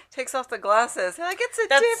Clark Kent takes off the glasses. You're like, it's a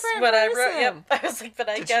That's different what person. I wrote. Yep. I was like, but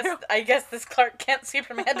I guess this Clark Kent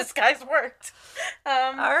Superman disguise worked.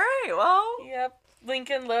 All right, well. Yep.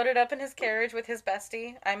 Lincoln loaded up in his carriage with his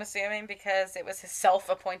bestie. I'm assuming because it was his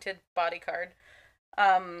self-appointed bodyguard.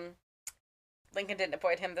 Lincoln didn't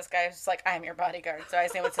appoint him. This guy was just like, I'm your bodyguard. So I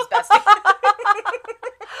assume it's his bestie.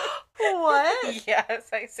 What? Yes,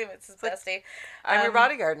 I assume it's his bestie. I'm your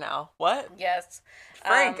bodyguard now. What? Yes.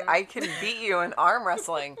 Frank, I can beat you in arm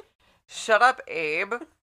wrestling. Shut up, Abe.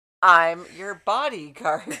 I'm your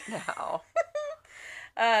bodyguard now.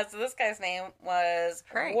 So this guy's name was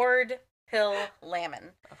Frank. Ward Hill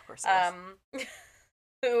Lamon. Of course it is.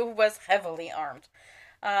 Who was heavily armed.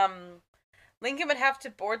 Lincoln would have to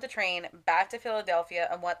board the train back to Philadelphia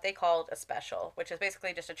on what they called a special, which is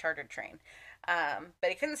basically just a chartered train. But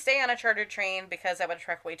he couldn't stay on a chartered train because that would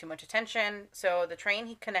attract way too much attention. So the train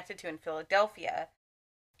he connected to in Philadelphia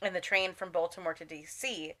and the train from Baltimore to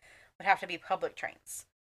D.C. would have to be public trains.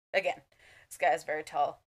 Again, this guy is very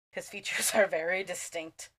tall. His features are very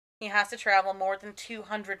distinct. He has to travel more than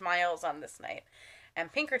 200 miles on this night.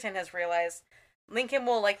 And Pinkerton has realized Lincoln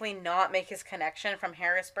will likely not make his connection from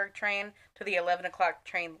Harrisburg train to the 11 o'clock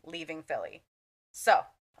train leaving Philly. So,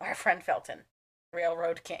 our friend Felton,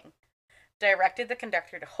 Railroad King, directed the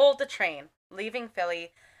conductor to hold the train leaving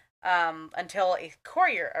Philly until a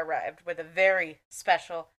courier arrived with a very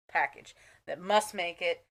special package that must make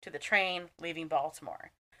it to the train leaving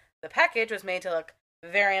Baltimore. The package was made to look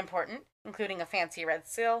very important, including a fancy red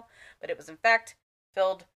seal, but it was in fact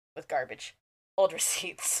filled with garbage. Old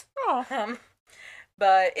receipts. Oh.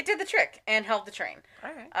 But it did the trick and held the train. All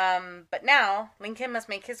right. But now Lincoln must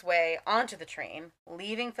make his way onto the train,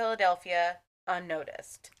 leaving Philadelphia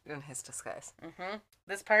unnoticed. In his disguise.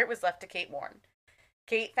 This part was left to Kate Warren.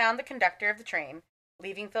 Kate found the conductor of the train,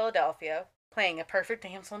 leaving Philadelphia, playing a perfect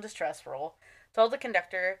damsel in distress role, told the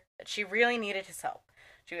conductor that she really needed his help.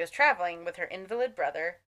 She was traveling with her invalid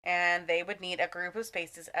brother, and they would need a group of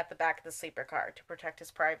spaces at the back of the sleeper car to protect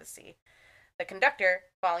his privacy. The conductor,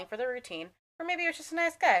 falling for the routine, or maybe he was just a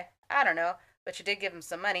nice guy, I don't know, but she did give him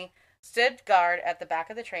some money, stood guard at the back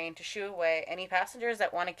of the train to shoo away any passengers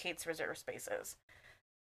that wanted Kate's reserved spaces.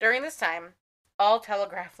 During this time, all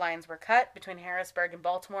telegraph lines were cut between Harrisburg and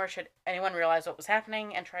Baltimore should anyone realize what was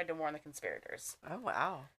happening and tried to warn the conspirators. Oh,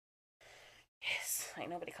 wow. Yes, ain't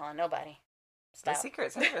nobody calling nobody. The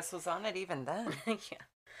Secret Service was on it even then.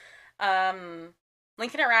 Yeah.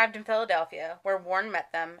 Lincoln arrived in Philadelphia, where Warren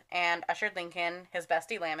met them and ushered Lincoln, his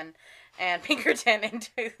bestie Lamon, and Pinkerton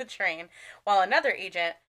into the train, while another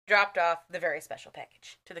agent dropped off the very special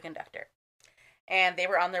package to the conductor. And they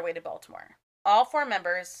were on their way to Baltimore. All four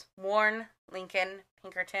members, Warren, Lincoln,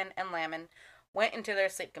 Pinkerton, and Lamon, went into their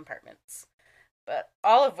sleep compartments, but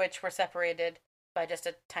all of which were separated by just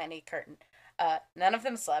a tiny curtain. None of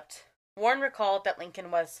them slept. Warren recalled that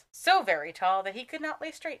Lincoln was so very tall that he could not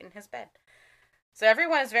lay straight in his bed. So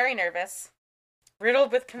everyone is very nervous,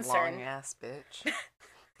 riddled with concern. Long ass bitch.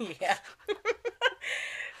 Yeah.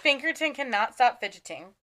 Pinkerton cannot stop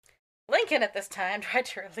fidgeting. Lincoln at this time tried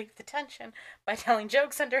to relieve the tension by telling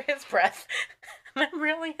jokes under his breath. And I'm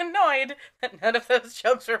really annoyed that none of those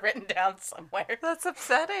jokes were written down somewhere. That's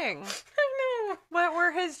upsetting. I know. What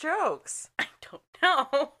were his jokes? I don't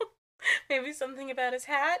know. Maybe something about his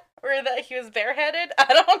hat? Or that he was bareheaded?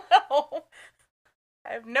 I don't know.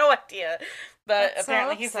 I have no idea. But That's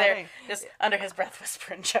apparently so he's there upsetting. just under his breath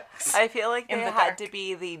whispering jokes. I feel like In they the had dark. to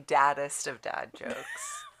be the daddest of dad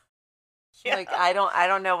jokes. Yeah. Like, I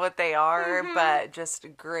don't know what they are, Mhm. but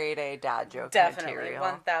just grade A dad joke Definitely, material.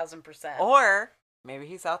 1000%. Or maybe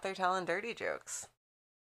he's out there telling dirty jokes.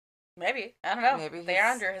 Maybe. I don't know. Maybe They are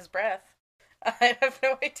he's- under his breath. I have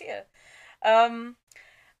no idea.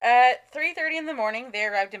 At 3:30 in the morning, they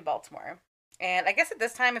arrived in Baltimore. And I guess at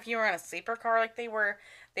this time, if you were on a sleeper car like they were,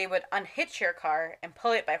 they would unhitch your car and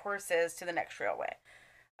pull it by horses to the next railway.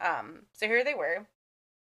 So here they were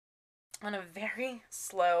on a very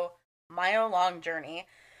slow, mile-long journey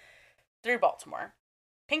through Baltimore.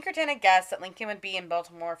 Pinkerton had guessed that Lincoln would be in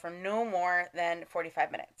Baltimore for no more than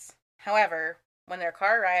 45 minutes. However, when their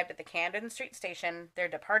car arrived at the Camden Street station, their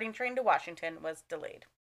departing train to Washington was delayed.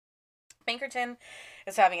 Pinkerton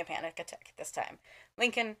is having a panic attack this time.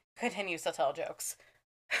 Lincoln continues to tell jokes.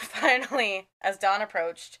 Finally, as dawn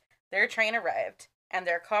approached, their train arrived, and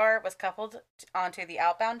their car was coupled onto the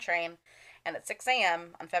outbound train, and at 6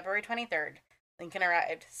 a.m. on February 23rd, Lincoln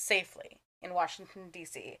arrived safely in Washington,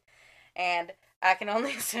 D.C., and I can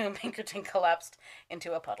only assume Pinkerton collapsed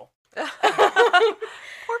into a puddle.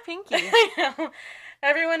 Poor Pinky. I know.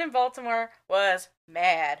 Everyone in Baltimore was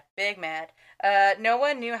mad, big mad. No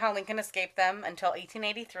one knew how Lincoln escaped them until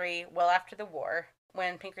 1883, well after the war,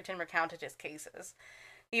 when Pinkerton recounted his cases.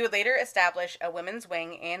 He would later establish a women's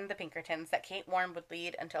wing in the Pinkertons that Kate Warren would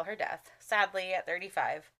lead until her death, sadly at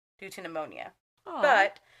 35, due to pneumonia. Aww.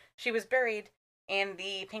 But she was buried in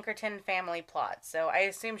the Pinkerton family plot, so I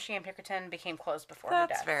assume she and Pinkerton became close before her death.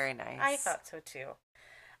 That's very nice. I thought so too.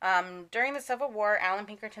 During the Civil War, Allan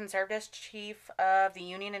Pinkerton served as chief of the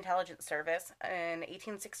Union Intelligence Service in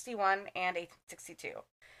 1861 and 1862.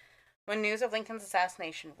 When news of Lincoln's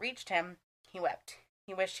assassination reached him, he wept.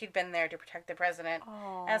 He wished he'd been there to protect the president,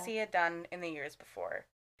 as he had done in the years before.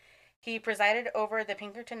 He presided over the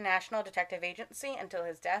Pinkerton National Detective Agency until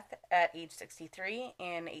his death at age 63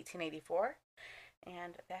 in 1884.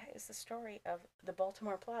 And that is the story of the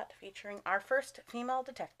Baltimore plot, featuring our first female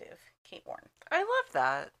detective, Kate Warren. I love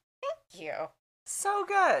that. Thank you. So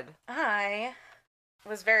good. I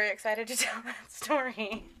was very excited to tell that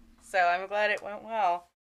story, so I'm glad it went well.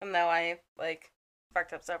 Even though I,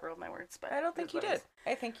 fucked up several of my words, but I don't think you did.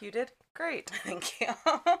 I think you did great. Thank you.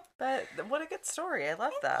 But what a good story. I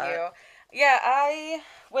love that. Thank you. Yeah, I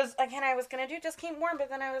was gonna do Just Kate Warren, but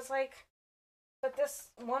then I was like, but this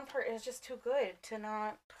one part is just too good to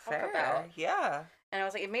not talk about. Yeah. And I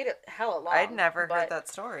was like, it made it hella long. I'd never heard that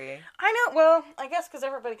story. I know. Well, I guess because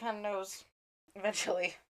everybody kind of knows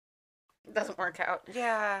eventually it doesn't work out.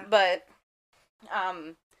 Yeah. But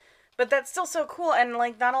that's still so cool. And,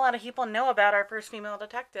 not a lot of people know about our first female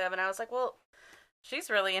detective. And I was like, well, she's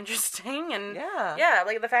really interesting. And, yeah,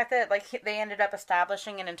 the fact that, they ended up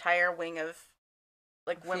establishing an entire wing of,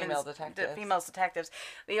 women's female detectives.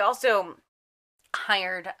 They also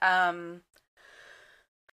hired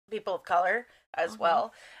people of color as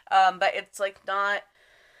well, but it's not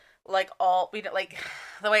all we don't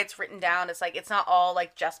the way it's written down. It's it's not all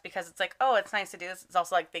just because it's oh, it's nice to do this. It's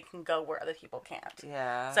also they can go where other people can't.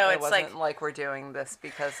 Yeah, so it it's wasn't we're doing this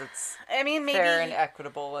because it's maybe fair and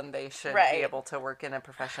equitable and they should be able to work in a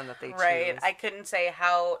profession that they choose. I couldn't say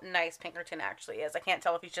how nice Pinkerton actually is. I can't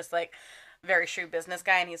tell if he's just very shrewd business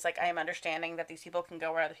guy and he's I am understanding that these people can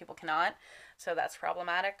go where other people cannot, so that's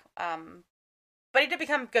problematic. But he did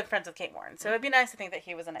become good friends with Kate Warren, so it'd be nice to think that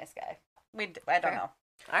he was a nice guy. I don't know.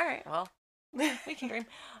 All right, well, we can dream.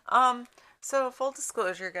 So full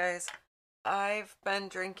disclosure, guys, I've been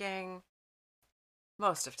drinking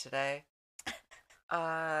most of today.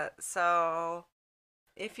 So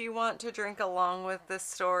if you want to drink along with this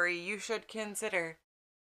story, you should consider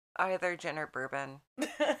either gin or bourbon.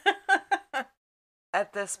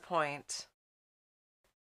 At this point,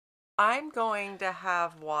 I'm going to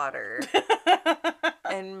have water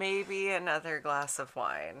and maybe another glass of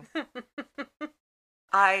wine.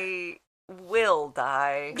 I will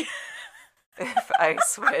die if I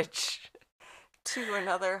switch to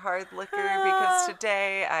another hard liquor because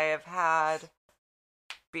today I have had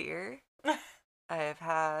beer. I have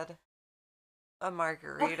had a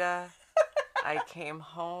margarita. I came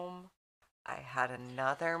home. I had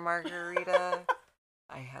another margarita.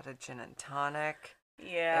 I had a gin and tonic.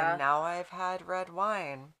 Yeah. And now I've had red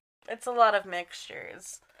wine. It's a lot of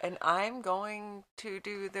mixtures. And I'm going to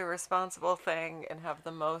do the responsible thing and have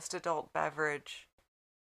the most adult beverage.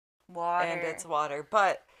 Water. And it's water.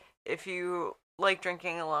 But if you like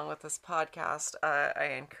drinking along with this podcast,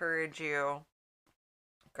 I encourage you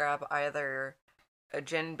grab either a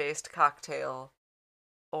gin-based cocktail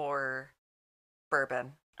or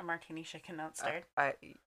bourbon. A martini shaken not stirred.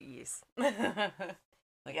 Yes.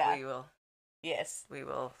 Yeah. We will. Yes. We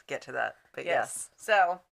will get to that. But yes.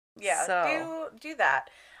 So, yeah, do that.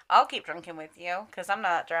 I'll keep drinking with you because I'm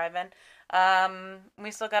not driving.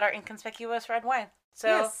 We still got our inconspicuous red wine. So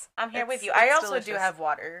yes, I'm here with you. I also delicious. Do have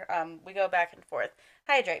water. We go back and forth.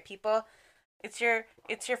 Hydrate, people. It's your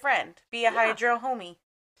friend. Be a hydro homie.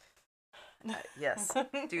 Yes,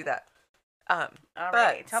 do that. All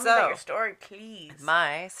right. Tell me about your story, please.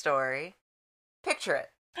 My story. Picture it.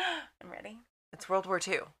 I'm ready. It's World War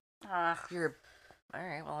II. You're all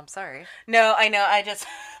right. Well, I'm sorry. No, I know. I just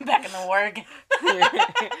back in the war again.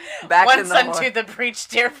 Back once in the war. unto the breach,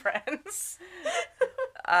 dear friends.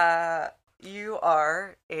 You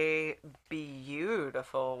are a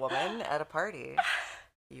beautiful woman at a party.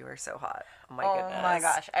 You are so hot. Oh my goodness. Oh my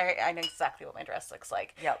gosh. I know exactly what my dress looks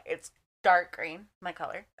like. Yep. It's dark green, my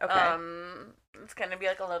color. Okay. It's gonna be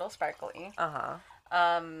like a little sparkly. Uh-huh.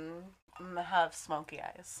 I'm gonna have smoky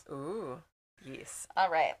eyes. Ooh. Yes. All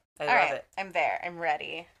right. I All love right. it. I'm there. I'm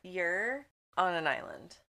ready. You're on an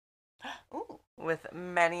island Ooh. with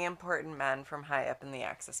many important men from high up in the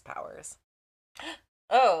Axis powers.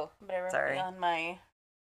 Oh, but I wrote Sorry. on my.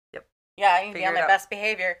 Yep. Yeah, I need to be Figure on it my out. best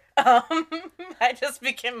behavior. I just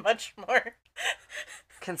became much more in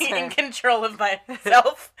Concerned. control of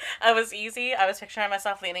myself. I was easy. I was picturing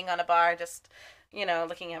myself leaning on a bar, just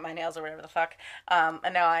looking at my nails or whatever the fuck.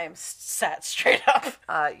 And now I am sat straight up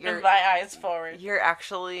with my eyes forward You're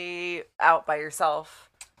actually out by yourself,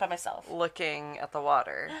 by myself. looking at the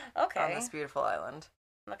water on Okay, this beautiful island.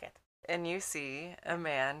 look at. And you see a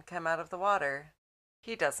man come out of the water.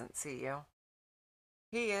 He doesn't see you.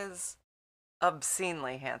 He is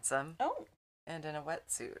obscenely handsome Oh. and in a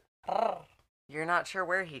wetsuit. Brr. You're not sure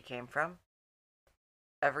where he came from.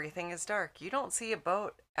 Everything is dark. You don't see a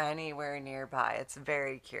boat anywhere nearby. It's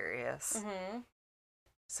very curious. Mm-hmm.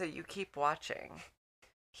 So you keep watching.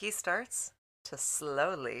 He starts to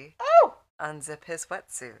slowly Oh. unzip his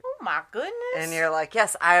wetsuit. Oh my goodness. And you're like,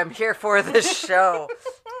 yes, I am here for this show.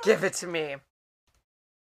 Give it to me.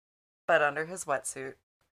 But under his wetsuit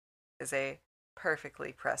is a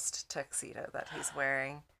perfectly pressed tuxedo that he's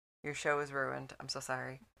wearing. Your show is ruined. I'm so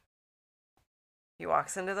sorry. He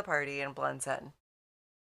walks into the party and blends in.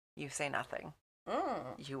 You say nothing.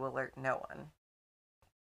 You alert no one.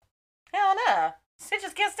 Hell no.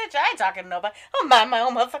 Stitches get stitch. I ain't talking to nobody. I'll mind my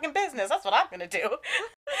own motherfucking business. That's what I'm gonna do.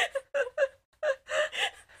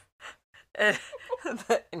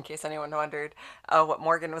 In case anyone wondered, what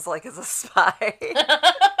Morgan was like as a spy.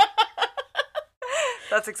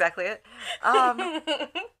 That's exactly it.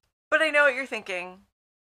 But I know what you're thinking.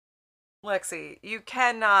 Lexi, you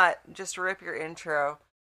cannot just rip your intro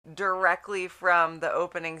directly from the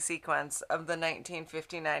opening sequence of the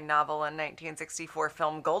 1959 novel and 1964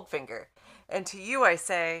 film Goldfinger. And to you I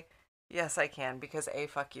say, yes I can, because A,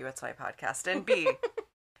 fuck you, it's my podcast, and B,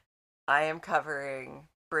 I am covering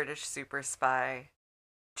British super spy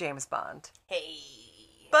James Bond. Hey.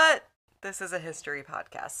 But this is a history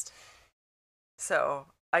podcast. So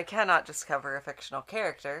I cannot just cover a fictional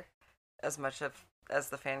character as much as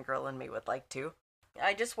the fangirl in me would like to.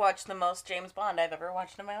 I just watched the most James Bond I've ever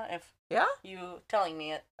watched in my life. Yeah? You telling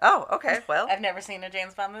me it. Oh, okay, well. I've never seen a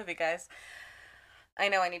James Bond movie, guys. I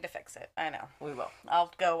know I need to fix it. I know. We will.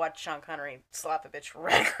 I'll go watch Sean Connery slap a bitch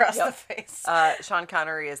right across the face. Sean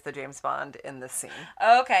Connery is the James Bond in this scene.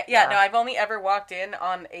 Okay. Yeah, no, I've only ever walked in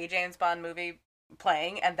on a James Bond movie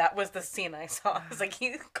playing, and that was the scene I saw. I was like,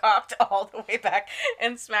 he cocked all the way back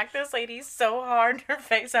and smacked this lady so hard in her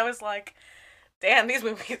face. I was like, damn, these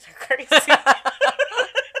movies are crazy.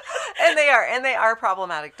 And they are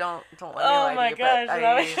problematic. Don't let me lie to you. Oh my gosh,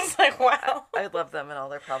 I was just like, wow. I love them and all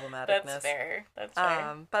their problematicness. That's fair. That's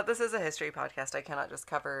fair. But this is a history podcast. I cannot just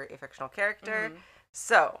cover a fictional character. Mhm.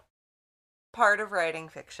 So, part of writing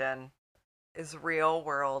fiction is real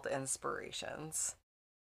world inspirations.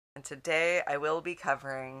 And today I will be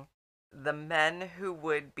covering the men who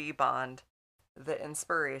would be Bond, the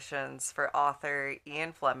inspirations for author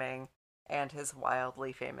Ian Fleming and his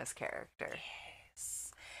wildly famous character.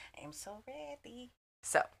 Yes. I'm so ready.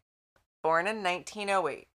 So, born in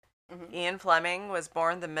 1908, Ian Fleming was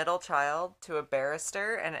born the middle child to a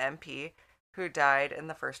barrister and MP who died in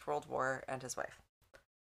the First World War and his wife.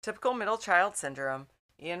 Typical middle child syndrome,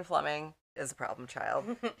 Ian Fleming is a problem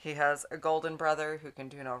child. He has a golden brother who can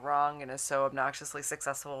do no wrong and is so obnoxiously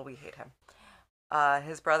successful we hate him.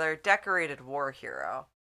 His brother, decorated war hero.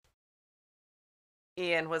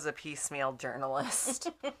 Ian was a piecemeal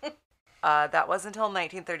journalist. That was until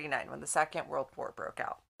 1939 when the Second World War broke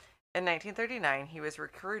out. In 1939, he was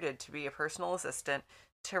recruited to be a personal assistant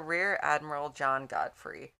to Rear Admiral John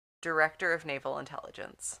Godfrey, Director of Naval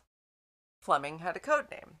Intelligence. Fleming had a code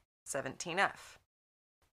name, 17F.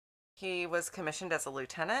 He was commissioned as a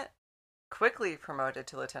lieutenant, quickly promoted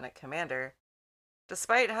to lieutenant commander.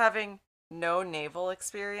 Despite having no naval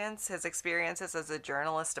experience, his experiences as a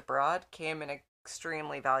journalist abroad came in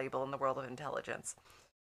extremely valuable in the world of intelligence.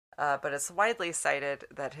 But it's widely cited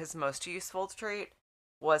that his most useful trait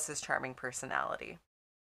was his charming personality.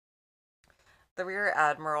 The Rear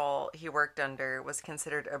Admiral he worked under was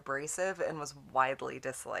considered abrasive and was widely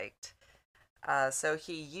disliked. So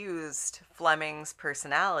he used Fleming's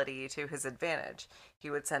personality to his advantage.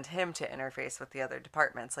 He would send him to interface with the other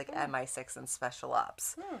departments, like MI6 and Special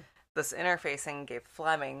Ops. This interfacing gave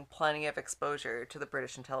Fleming plenty of exposure to the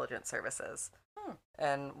British intelligence services.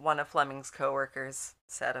 And one of Fleming's co-workers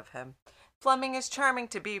said of him, "Fleming is charming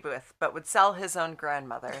to be with, but would sell his own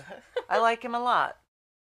grandmother. I like him a lot."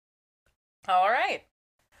 All right.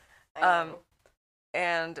 I Um,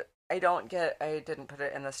 and I didn't put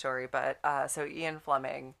it in the story, but so Ian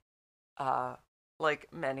Fleming, uh, like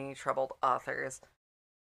many troubled authors,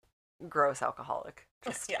 gross alcoholic,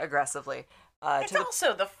 just yeah. aggressively. It's To the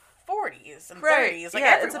also the 40s and right, 30s. Like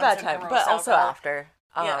yeah, it's a everyone's bad a time, gross but also alcoholic. after.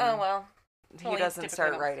 Yeah. Oh well. He Only doesn't typically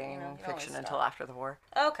start don't. writing You don't always fiction until stop. after the war.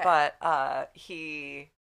 Okay. But he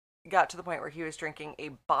got to the point where he was drinking a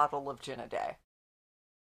bottle of gin a day,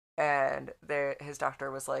 and his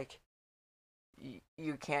doctor was like,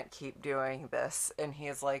 "You can't keep doing this," and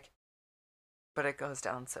he's like, "But it goes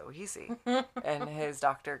down so easy." And his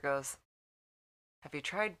doctor goes, "Have you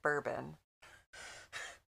tried bourbon?"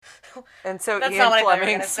 And so That's Ian not what I thought you were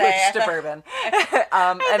Fleming gonna say. switched to bourbon. I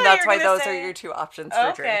And thought you that's were why gonna those are say. your two options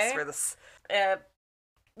for drinks Okay. for this. Uh,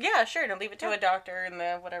 yeah, sure. To leave it to Yeah. a doctor in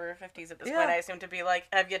the whatever 50s at this Yeah. point, I assume to be like,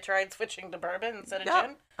 have you tried switching to bourbon instead of Yeah.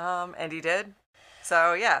 gin? And he did.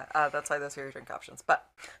 So yeah, that's why those are your drink options. But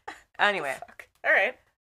anyway, Fuck. All right.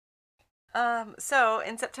 so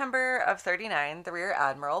in September of 39, the Rear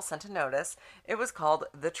Admiral sent a notice. It was called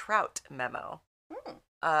the Trout Memo.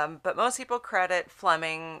 But most people credit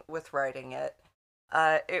Fleming with writing it.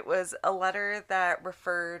 It was a letter that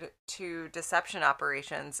referred to deception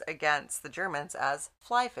operations against the Germans as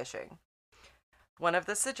fly fishing. One of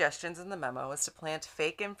the suggestions in the memo was to plant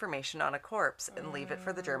fake information on a corpse and leave it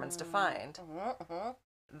for the Germans to find.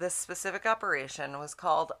 This specific operation was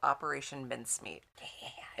called Operation Mincemeat,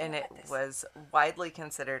 and it was widely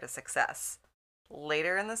considered a success.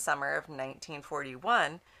 Later in the summer of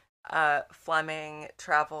 1941, Fleming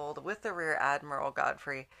traveled with the Rear Admiral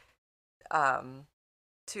Godfrey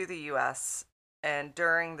to the U.S., and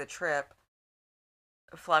during the trip,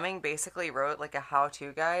 Fleming basically wrote like a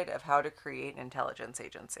how-to guide of how to create an intelligence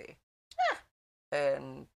agency.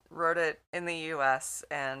 And wrote it in the U.S.,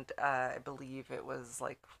 and I believe it was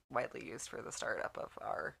like widely used for the startup of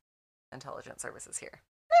our intelligence services here.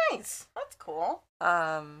 Nice. That's cool.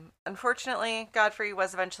 Unfortunately, Godfrey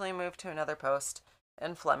was eventually moved to another post,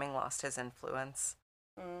 and Fleming lost his influence.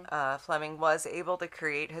 Fleming was able to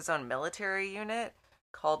create his own military unit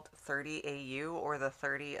called 30 AU, or the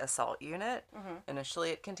 30 Assault Unit. Initially,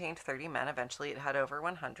 it contained 30 men. Eventually, it had over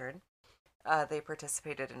 100. They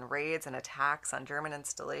participated in raids and attacks on German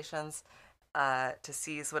installations to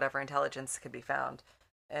seize whatever intelligence could be found.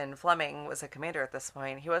 And Fleming was a commander at this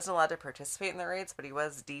point. He wasn't allowed to participate in the raids, but he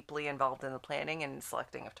was deeply involved in the planning and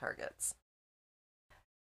selecting of targets.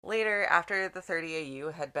 Later, after the 30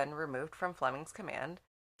 AU had been removed from Fleming's command,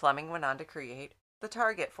 Fleming went on to create the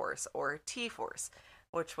Target Force, or T-Force,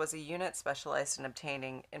 which was a unit specialized in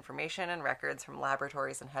obtaining information and records from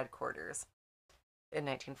laboratories and headquarters. In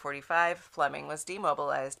 1945, Fleming was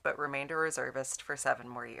demobilized but remained a reservist for 7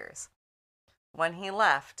 more years. When he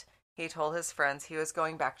left, he told his friends he was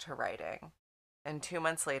going back to writing, and 2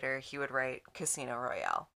 months later, he would write Casino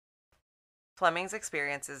Royale. Fleming's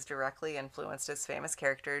experiences directly influenced his famous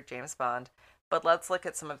character, James Bond, but let's look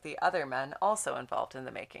at some of the other men also involved in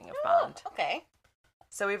the making of Bond. Okay.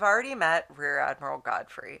 So we've already met Rear Admiral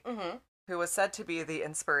Godfrey, who was said to be the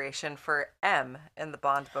inspiration for M in the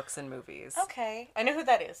Bond books and movies. Okay. I know who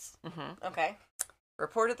that is. Okay.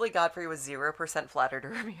 Reportedly, Godfrey was 0% flattered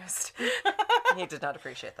or amused. He did not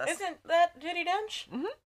appreciate this. Isn't that Judi Dench?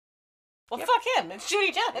 Well, Yep. fuck him. It's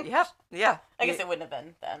Judi Dench. Yep. Yeah. I guess it wouldn't have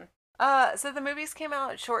been then. So the movies came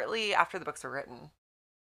out shortly after the books were written.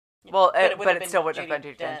 Well, but it still wouldn't have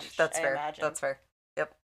been Judi Dench. That's fair. Imagine. That's fair.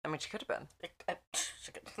 Yep. I mean, she could have been.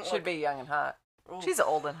 Should be young and hot. Oof. She's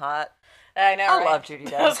old and hot. I know. I right? love Judi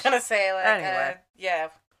Dench. I was gonna say like Anyway. yeah.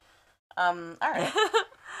 All right.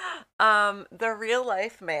 The real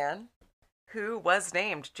life man who was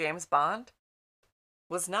named James Bond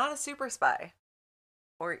was not a super spy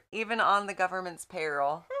or even on the government's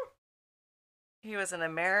payroll. He was an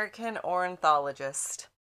American ornithologist,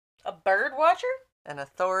 A bird watcher? an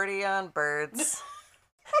authority on birds.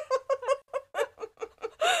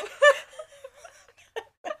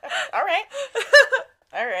 All right.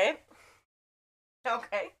 All right.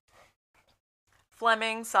 Okay.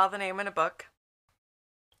 Fleming saw the name in a book,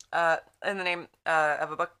 in the name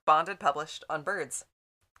of a book Bond had published on birds.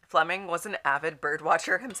 Fleming was an avid bird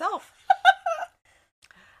watcher himself.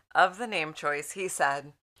 Of the name choice, he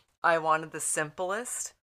said, "I wanted the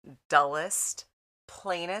simplest, dullest,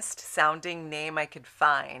 plainest sounding name I could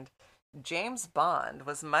find. James Bond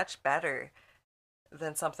was much better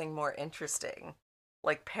than something more interesting,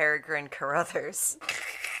 like Peregrine Carruthers."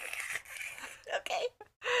 Okay.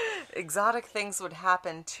 Exotic things would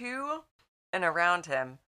happen to and around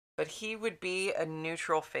him, but he would be a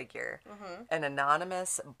neutral figure, an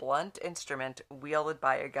anonymous, blunt instrument wielded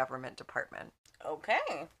by a government department.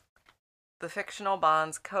 Okay. The fictional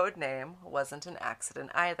Bond's code name wasn't an accident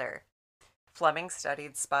either. Fleming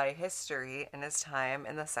studied spy history in his time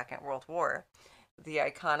in the Second World War. The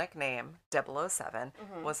iconic name, 007,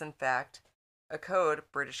 was in fact a code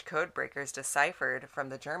British code breakers deciphered from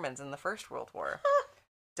the Germans in the First World War.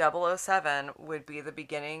 007 would be the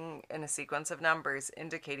beginning in a sequence of numbers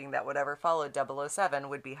indicating that whatever followed 007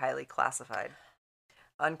 would be highly classified.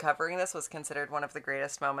 Uncovering this was considered one of the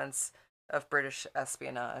greatest moments of British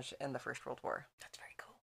espionage in the First World War. That's very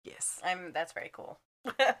cool. Yes. That's very cool.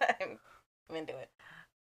 I'm into it.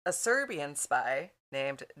 A Serbian spy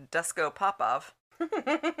named Dusko Popov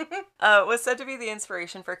was said to be the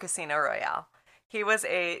inspiration for Casino Royale. He was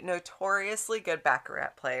a notoriously good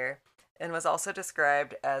baccarat player and was also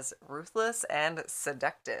described as ruthless and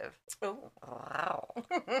seductive. Ooh. Wow.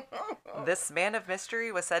 This man of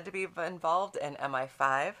mystery was said to be involved in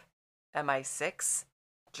MI5, MI6,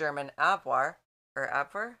 German Abwehr,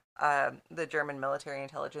 the German military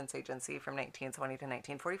intelligence agency from 1920 to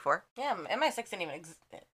 1944. Yeah, MI6 didn't even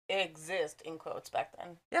exist, in quotes, back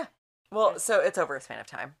then. Yeah. Well, so it's over a span of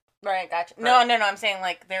time. Right, gotcha. But... No, I'm saying,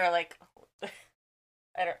 like, they were, like,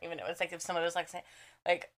 I don't even know. It's like if someone was, like, saying,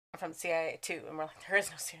 like, from CIA 2, and we're like, there is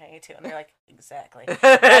no CIA 2, and they're like, exactly. I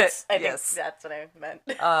think that's what I meant.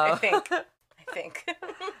 I think.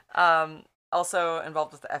 Also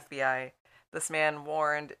involved with the FBI, this man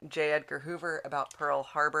warned J. Edgar Hoover about Pearl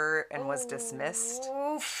Harbor and was dismissed.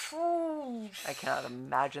 I cannot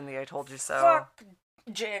imagine the I told you so. Fuck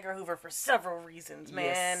J. Edgar Hoover for several reasons,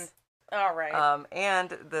 man. Yes. All right. And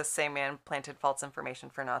the same man planted false information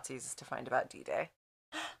for Nazis to find about D-Day.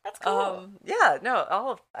 That's cool. Yeah,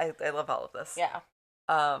 no, I love all of this. Yeah.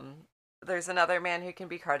 There's another man who can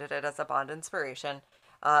be credited as a Bond inspiration,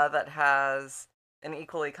 that has an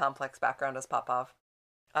equally complex background as Popov.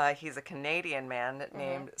 He's a Canadian man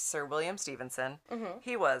named Sir William Stevenson.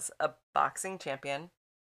 He was a boxing champion,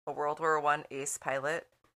 a World War I ace pilot,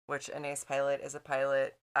 which an ace pilot is a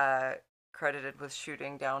pilot credited with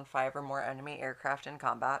shooting down 5 or more enemy aircraft in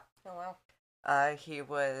combat. Oh, wow. He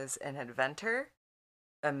was an inventor,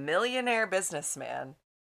 a millionaire businessman,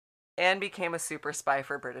 and became a super spy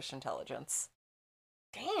for British intelligence.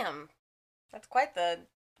 Damn. That's quite the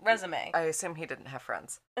resume. I assume he didn't have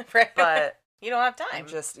friends. Right. But you don't have time.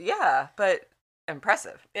 But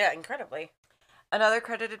impressive. Yeah, incredibly. Another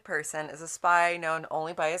credited person is a spy known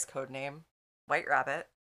only by his codename, White Rabbit,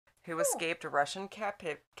 who escaped Russian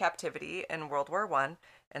captivity in World War I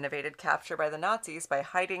and evaded capture by the Nazis by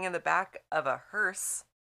hiding in the back of a hearse.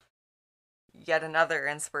 Yet another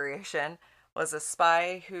inspiration was a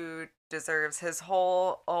spy who deserves his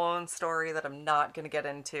whole own story that I'm not going to get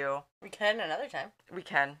into. We can another time. We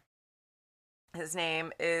can. His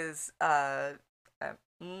name is, I'm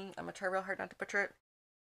going to try real hard not to butcher it.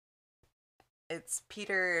 It's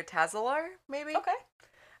Peter Tazalar, maybe? Okay.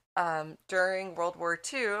 During World War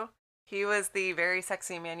II, he was the very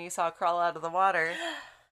sexy man you saw crawl out of the water.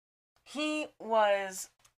 He was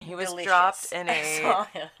delicious. Dropped in a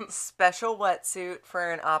special wetsuit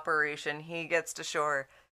for an operation. He gets to shore,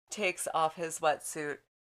 takes off his wetsuit,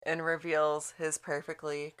 and reveals his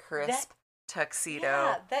perfectly crisp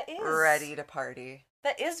tuxedo, ready to party.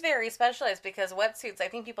 That is very specialized because wetsuits, I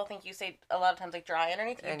think people think you say a lot of times like dry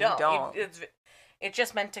underneath. You and don't. You don't. It's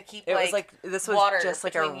just meant to keep this was water just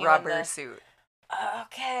like a rubber suit.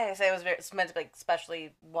 Okay, so it's meant to be like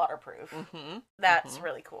specially waterproof. That's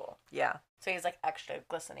really cool. Yeah. So he's like extra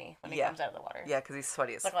glistening when he comes out of the water. Yeah, because he's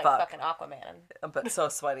sweaty as fuck. Like fucking Aquaman. But so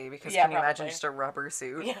sweaty because can you imagine just a rubber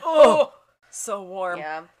suit? Yeah. Oh, so warm.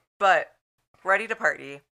 Yeah. But ready to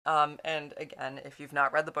party. And again, if you've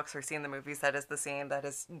not read the books or seen the movies, that is the scene that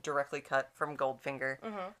is directly cut from Goldfinger,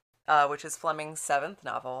 which is Fleming's 7th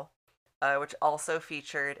novel, which also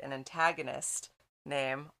featured an antagonist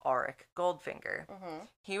named Auric Goldfinger.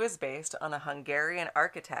 He was based on a Hungarian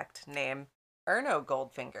architect named Erno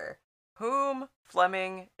Goldfinger, whom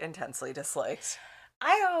Fleming intensely disliked.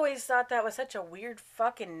 I always thought that was such a weird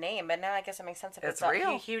fucking name, but now I guess it makes sense if it's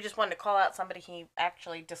real. He just wanted to call out somebody he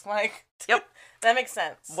actually disliked. Yep. That makes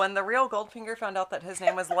sense. When the real Goldfinger found out that his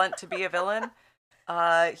name was lent to be a villain,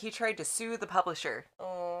 he tried to sue the publisher.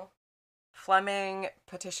 Oh. Fleming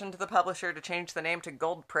petitioned the publisher to change the name to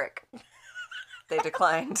Goldprick. They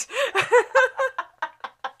declined.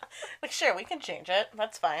 Like, sure, we can change it.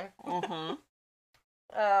 That's fine. Oh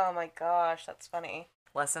my gosh, that's funny.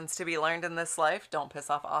 Lessons to be learned in this life: don't piss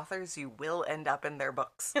off authors. You will end up in their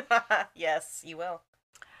books. Yes, you will.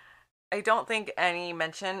 I don't think any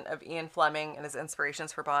mention of Ian Fleming and his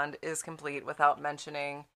inspirations for Bond is complete without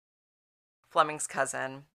mentioning Fleming's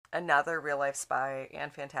cousin, another real-life spy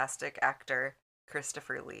and fantastic actor,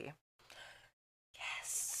 Christopher Lee.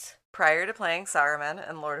 Yes. Prior to playing Saruman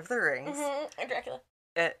in Lord of the Rings, And Dracula.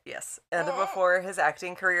 yes, and before his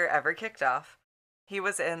acting career ever kicked off, he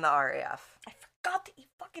was in the RAF. I forgot that you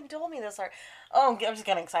fucking told me this. Oh, I'm just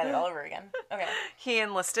getting excited all over again. Okay. He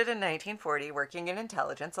enlisted in 1940, working in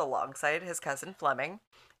intelligence alongside his cousin Fleming,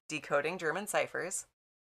 decoding German ciphers.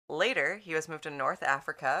 Later, he was moved to North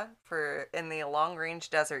Africa in the Long Range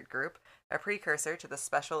Desert Group, a precursor to the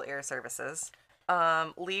Special Air Services.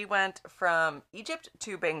 Lee went from Egypt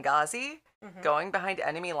to Benghazi, going behind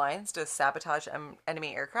enemy lines to sabotage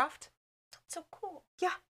enemy aircraft. That's so cool.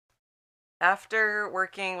 Yeah. After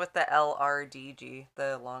working with the LRDG,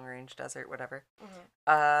 the Long Range Desert, whatever,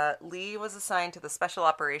 Lee was assigned to the Special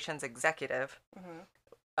Operations Executive,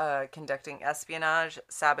 conducting espionage,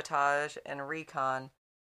 sabotage, and recon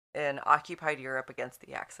in occupied Europe against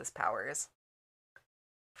the Axis powers.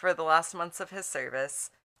 For the last months of his service,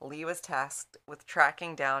 Lee was tasked with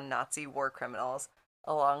tracking down Nazi war criminals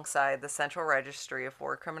alongside the Central Registry of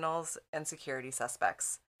War Criminals and Security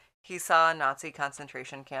Suspects. He saw Nazi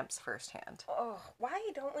concentration camps firsthand. Oh, why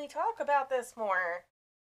don't we talk about this more?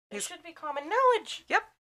 It should be common knowledge. Yep.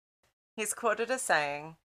 He's quoted as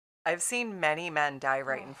saying, "I've seen many men die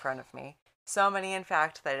right in front of me. So many, in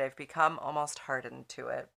fact, that I've become almost hardened to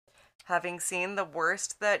it. Having seen the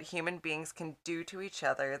worst that human beings can do to each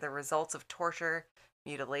other, the results of torture,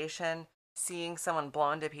 mutilation, seeing someone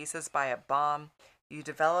blown to pieces by a bomb, you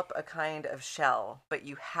develop a kind of shell, but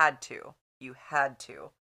you had to. You had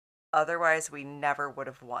to. Otherwise, we never would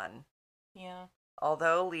have won." Yeah.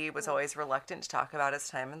 Although Lee was always reluctant to talk about his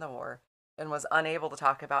time in the war and was unable to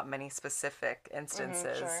talk about many specific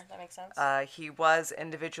instances, Sure, that makes sense. he was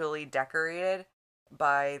individually decorated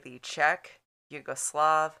by the Czech,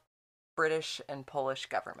 Yugoslav, British, and Polish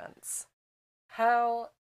governments.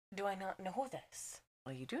 How do I not know this?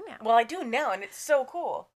 Well, you do now. Well, I do now, and it's so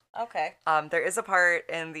cool. Okay. There is a part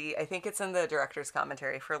in I think it's in the director's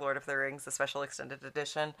commentary for Lord of the Rings, the special extended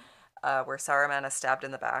edition, where Saruman is stabbed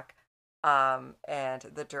in the back. And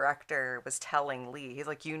the director was telling Lee, he's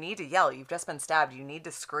like, "You need to yell. You've just been stabbed. You need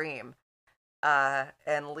to scream."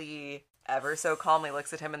 And Lee, ever so calmly,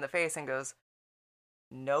 looks at him in the face and goes,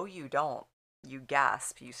 "No, you don't. You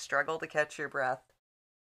gasp. You struggle to catch your breath.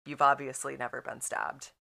 You've obviously never been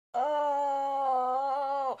stabbed."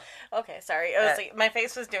 Oh. Okay, sorry. I was like, my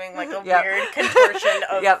face was doing like a Yep. weird contortion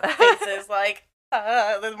of Yep. faces, like,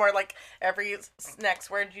 there's more like every next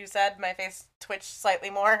word you said, my face twitched slightly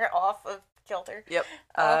more off of kilter. Yep.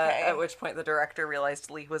 Okay. At which point the director realized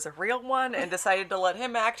Lee was a real one and decided to let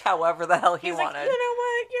him act however the hell he He's wanted. like, you know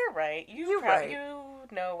what? You're right. You're right. You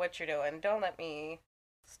know what you're doing. Don't let me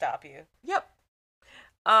stop you. Yep.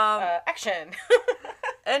 Action.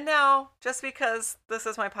 And now, just because this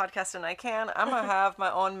is my podcast and I can, I'm going to have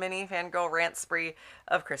my own mini fangirl rant spree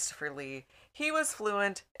of Christopher Lee. He was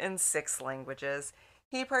fluent in 6 languages.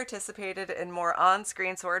 He participated in more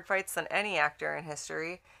on-screen sword fights than any actor in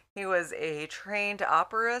history. He was a trained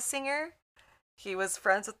opera singer. He was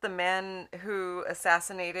friends with the man who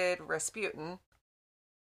assassinated Rasputin.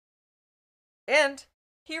 And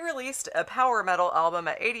he released a power metal album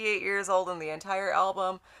at 88 years old, and the entire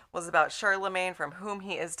album was about Charlemagne, from whom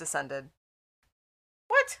he is descended.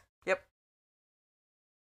 What? Yep.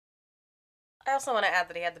 I also want to add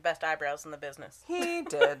that he had the best eyebrows in the business. He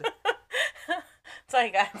did. So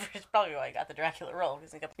it's probably why he got the Dracula role,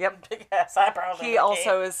 because he got Yep. big ass eyebrows. He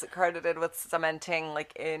also is credited with cementing,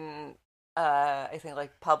 like, in, I think,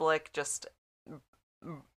 like, public, just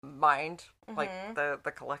mind, like,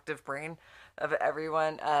 the collective brain of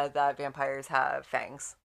everyone, that vampires have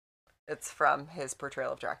fangs. It's from his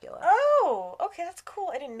portrayal of Dracula. Oh, okay, that's cool.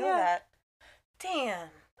 I didn't know that.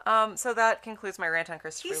 Damn. So that concludes my rant on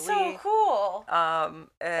Christopher He's Lee. so cool. And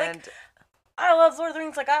Like, I love Lord of the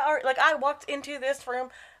Rings. Like I walked into this room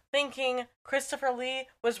thinking Christopher Lee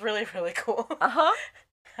was really, really cool.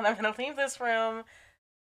 And I'm gonna leave this room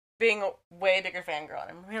being a way bigger fangirl.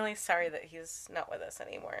 And I'm really sorry that he's not with us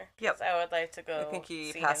anymore. Yep. I would like to go. I think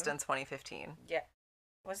he see passed him. in 2015. Yeah.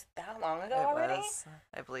 Was it that long ago It already? was.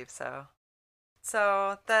 I believe so.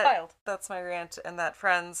 So Wild. that's my rant, and that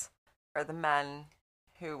friends are the men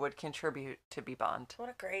who would contribute to Be Bond. What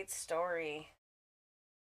a great story.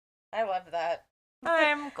 I love that.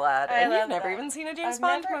 I'm glad. I And you've love never that. even seen a James I've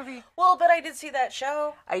Bond never- movie. Well, but I did see that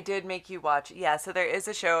show. I did make you watch. Yeah, so there is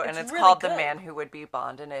a show, and It's it's really called The good. Man Who Would Be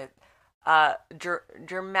Bond, and it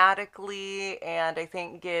dramatically, and I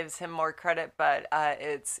think gives him more credit, but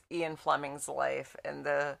it's Ian Fleming's life and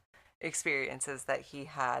the experiences that he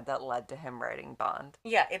had that led to him writing Bond.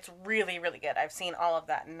 Yeah, it's really, really good. I've seen all of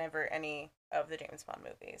that, never any of the James Bond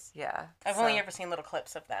movies. Yeah. I've so- only ever seen little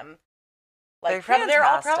clips of them. Like, They're they're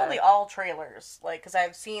all fantastic. probably all trailers. Like, because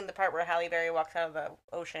I've seen the part where Halle Berry walks out of the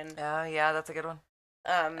ocean. Oh, yeah, that's a good one.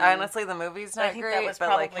 Um, Honestly, the movie's I not think that great, was but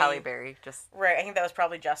like probably- Halle Berry just right. I think that was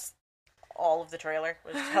probably just all of the trailer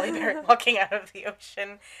was Halle Berry walking out of the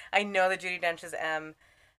ocean. I know that Judi Dench is M.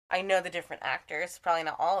 I know the different actors. Probably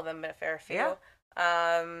not all of them, but a fair few.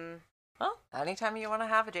 Yeah. Well, anytime you want to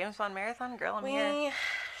have a James Bond marathon, girl, I'm here. We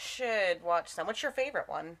should watch some. What's your favorite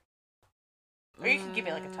one? Or you can give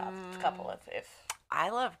me like a top couple if. I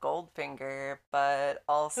love Goldfinger, but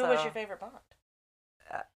also Who was your favorite Bond?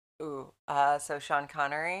 So Sean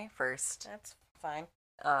Connery first, That's fine.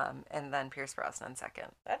 and then Pierce Brosnan second.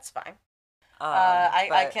 That's fine. I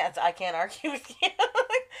I can't argue with you.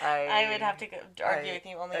 I would have to argue with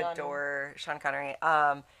you only on. Adore Sean Connery.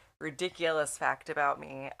 Ridiculous fact about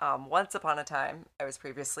me. Once upon a time, I was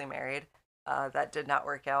previously married. That did not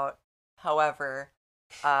work out. However,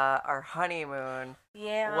 our honeymoon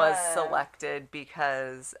was selected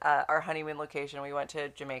because our honeymoon location, we went to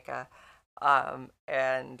Jamaica,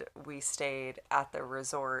 and we stayed at the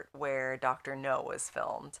resort where Dr. No was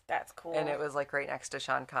filmed. That's cool. And it was like right next to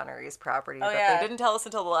Sean Connery's property. Oh, but yeah. they didn't tell us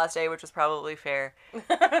until the last day, which was probably fair.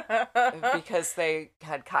 Because they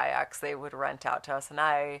had kayaks they would rent out to us, and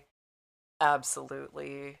I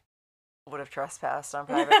absolutely would have trespassed on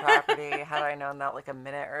private property had I known that like a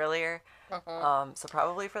minute earlier. So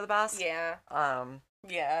probably for the best. Yeah.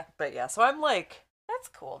 Yeah. But yeah, so I'm like That's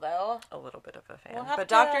cool though. a little bit of a fan. We'll have But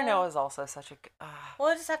to- Dr. No is also such a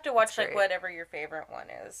We'll just have to watch like great. whatever your favorite one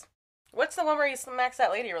is. What's the one where he smacks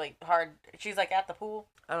that lady really hard? She's like at the pool.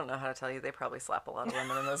 I don't know how to tell you. They probably slap a lot of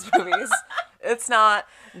women in those movies. It's not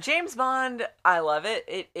James Bond. I love it.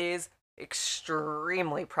 It is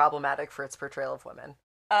extremely problematic for its portrayal of women.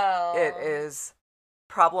 Oh. It is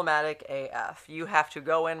problematic AF. You have to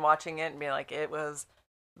go in watching it and be like, it was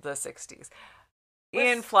the 60s.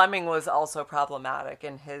 Ian Fleming was also problematic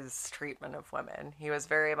in his treatment of women. He was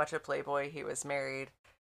very much a playboy. He was married.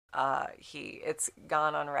 It's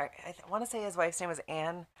gone on record. I want to say his wife's name was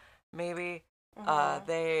Anne, maybe.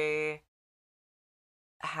 They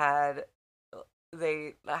had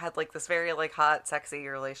like this very like hot, sexy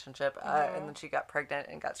relationship, and then she got pregnant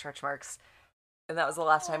and got stretch marks, and that was the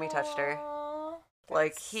last time he touched her. Aw,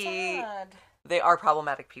 Like that's he, sad. they are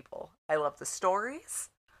problematic people. I love the stories,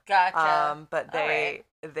 Gotcha. but Alright.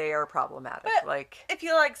 they are problematic. But like if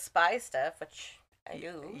you like spy stuff, which I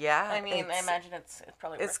do. yeah, I mean, I it's- imagine it's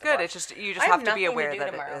probably it's worth a good. watch. It's just you just I have to be nothing aware do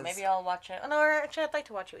that tomorrow. it is. Maybe I'll watch it. Oh, no, or actually, I'd like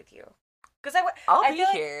to watch it with you. Because I'll I be feel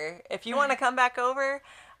like- here if you want to come back over.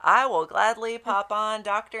 I will gladly pop on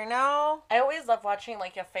Dr. No. I always love watching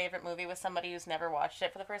like a favorite movie with somebody who's never watched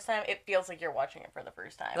it for the first time. It feels like you're watching it for the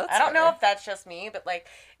first time. That's I don't know fair. if that's just me, but like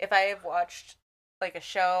if I have watched like a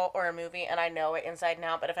show or a movie and I know it inside and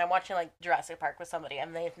out, but if I'm watching like Jurassic Park with somebody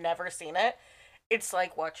and they've never seen it, it's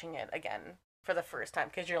like watching it again for the first time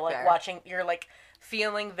because you're like Fair. you're like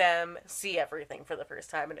feeling them see everything for the first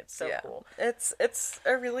time, and it's so cool. It's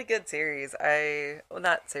a really good series.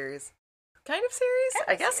 Not series. Kind of series? Kind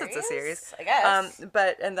I of guess it's a series. I guess.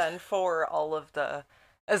 And then for all of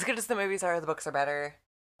as good as the movies are, the books are better.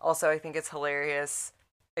 Also, I think it's hilarious.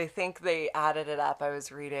 I think they added it up. I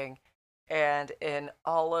was reading, and in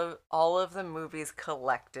all of the movies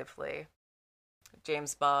collectively,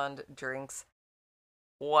 James Bond drinks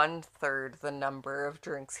 1/3 the number of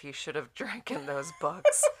drinks he should have drank in those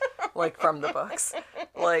books, like from the books.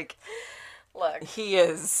 Like, Look, he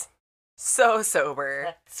is so sober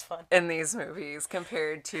that's fun. in these movies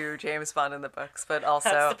compared to James Bond in the books, but also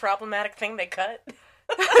That's the problematic thing they cut.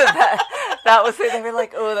 that was it. They were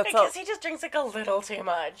like, oh, Because he just drinks like a little too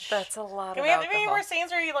much. that's a lot Can of we have any alcohol. more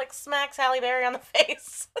scenes where he like smacks Halle Berry on the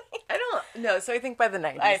face? I don't know. So I think by the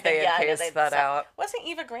 90s I think, they yeah, had I know, paced that out. Wasn't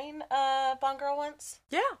Eva Green Bond girl once?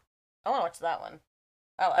 Yeah. I want to watch that one.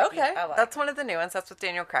 I like Okay. I like That's one of the new ones. That's with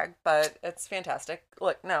Daniel Craig, but it's fantastic.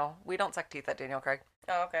 Look, no, we don't suck teeth at Daniel Craig.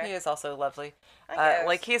 Oh, okay. He is also lovely. I guess.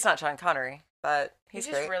 Like, he's not Sean Connery, but He's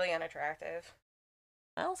he's just great. really unattractive.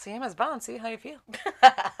 Well, see him as Bond. See how you feel.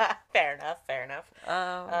 Fair enough. Fair enough.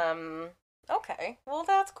 Okay. Well,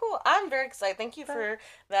 that's cool. I'm very excited. Thank you for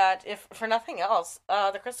that. If for nothing else,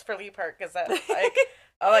 the Christopher Lee part, because that like,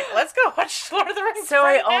 I'm like, let's go watch Lord of the Rings. So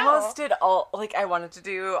right I now. almost did I wanted to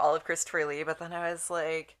do all of Christopher Lee, but then I was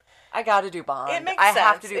like, I got to do Bond. It makes I sense.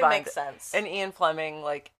 have to do it Bond. makes sense. And Ian Fleming,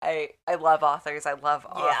 like I love authors. I love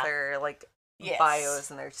author like Yes. bios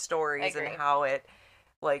and their stories and agree. how it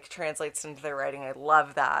like translates into their writing. I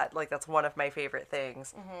love that. Like that's one of my favorite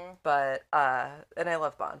things. Mm-hmm. But and I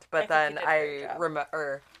love Bond. But think then you did a great I job.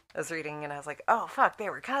 remember I was reading and I was like, oh fuck, they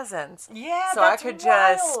were cousins. Yeah, So I that's could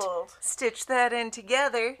wild. just stitch that in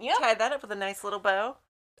together. Yep. Tie that up with a nice little bow.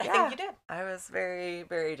 I yeah, think you did. I was very,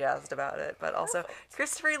 very jazzed about it. But also, Perfect.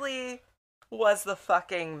 Christopher Lee was the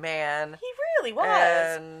fucking man. He really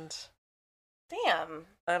was. And Damn.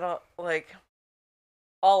 I don't, like,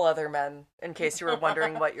 all other men, in case you were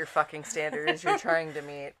wondering what your fucking standard is you're trying to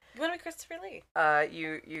meet. You want to be Christopher Lee?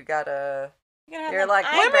 You gotta... You're You're like,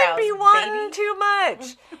 women be wanting too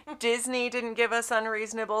much. Disney didn't give us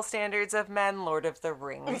unreasonable standards of men. Lord of the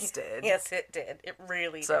Rings did. Yes, it did. It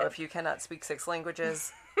really So did. if you cannot speak 6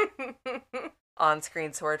 languages,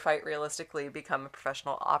 on-screen sword fight realistically, become a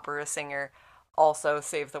professional opera singer, also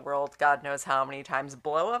save the world God knows how many times,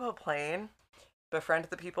 blow up a plane, befriend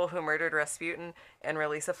the people who murdered Rasputin, and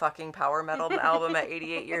release a fucking power metal album at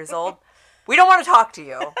 88 years old, we don't want to talk to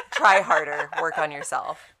you. Try harder. Work on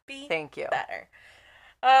yourself. Thank you. Better.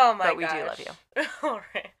 Oh my god. But we do love you. All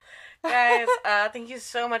right. Guys, thank you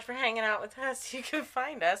so much for hanging out with us. You can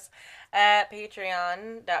find us at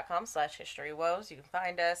patreon.com/historywoes. You can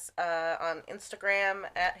find us on Instagram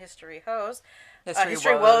at historywoes.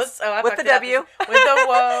 History Woes. Oh, with the W. With the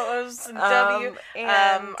woes. W.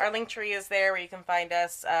 And our link tree is there where you can find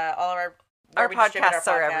us. All of our podcasts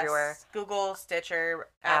are everywhere. Google, Stitcher,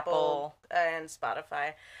 Apple, and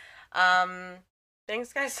Spotify.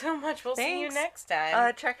 Thanks, guys, so much. We'll see you next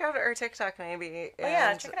time. Check out our TikTok, maybe. Oh,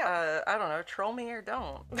 yeah, check it out. I don't know. Troll me or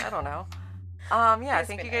don't. I don't know. Yeah,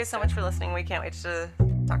 thank you guys so much for listening. We can't wait to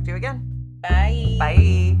talk to you again. Bye.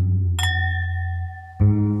 Bye.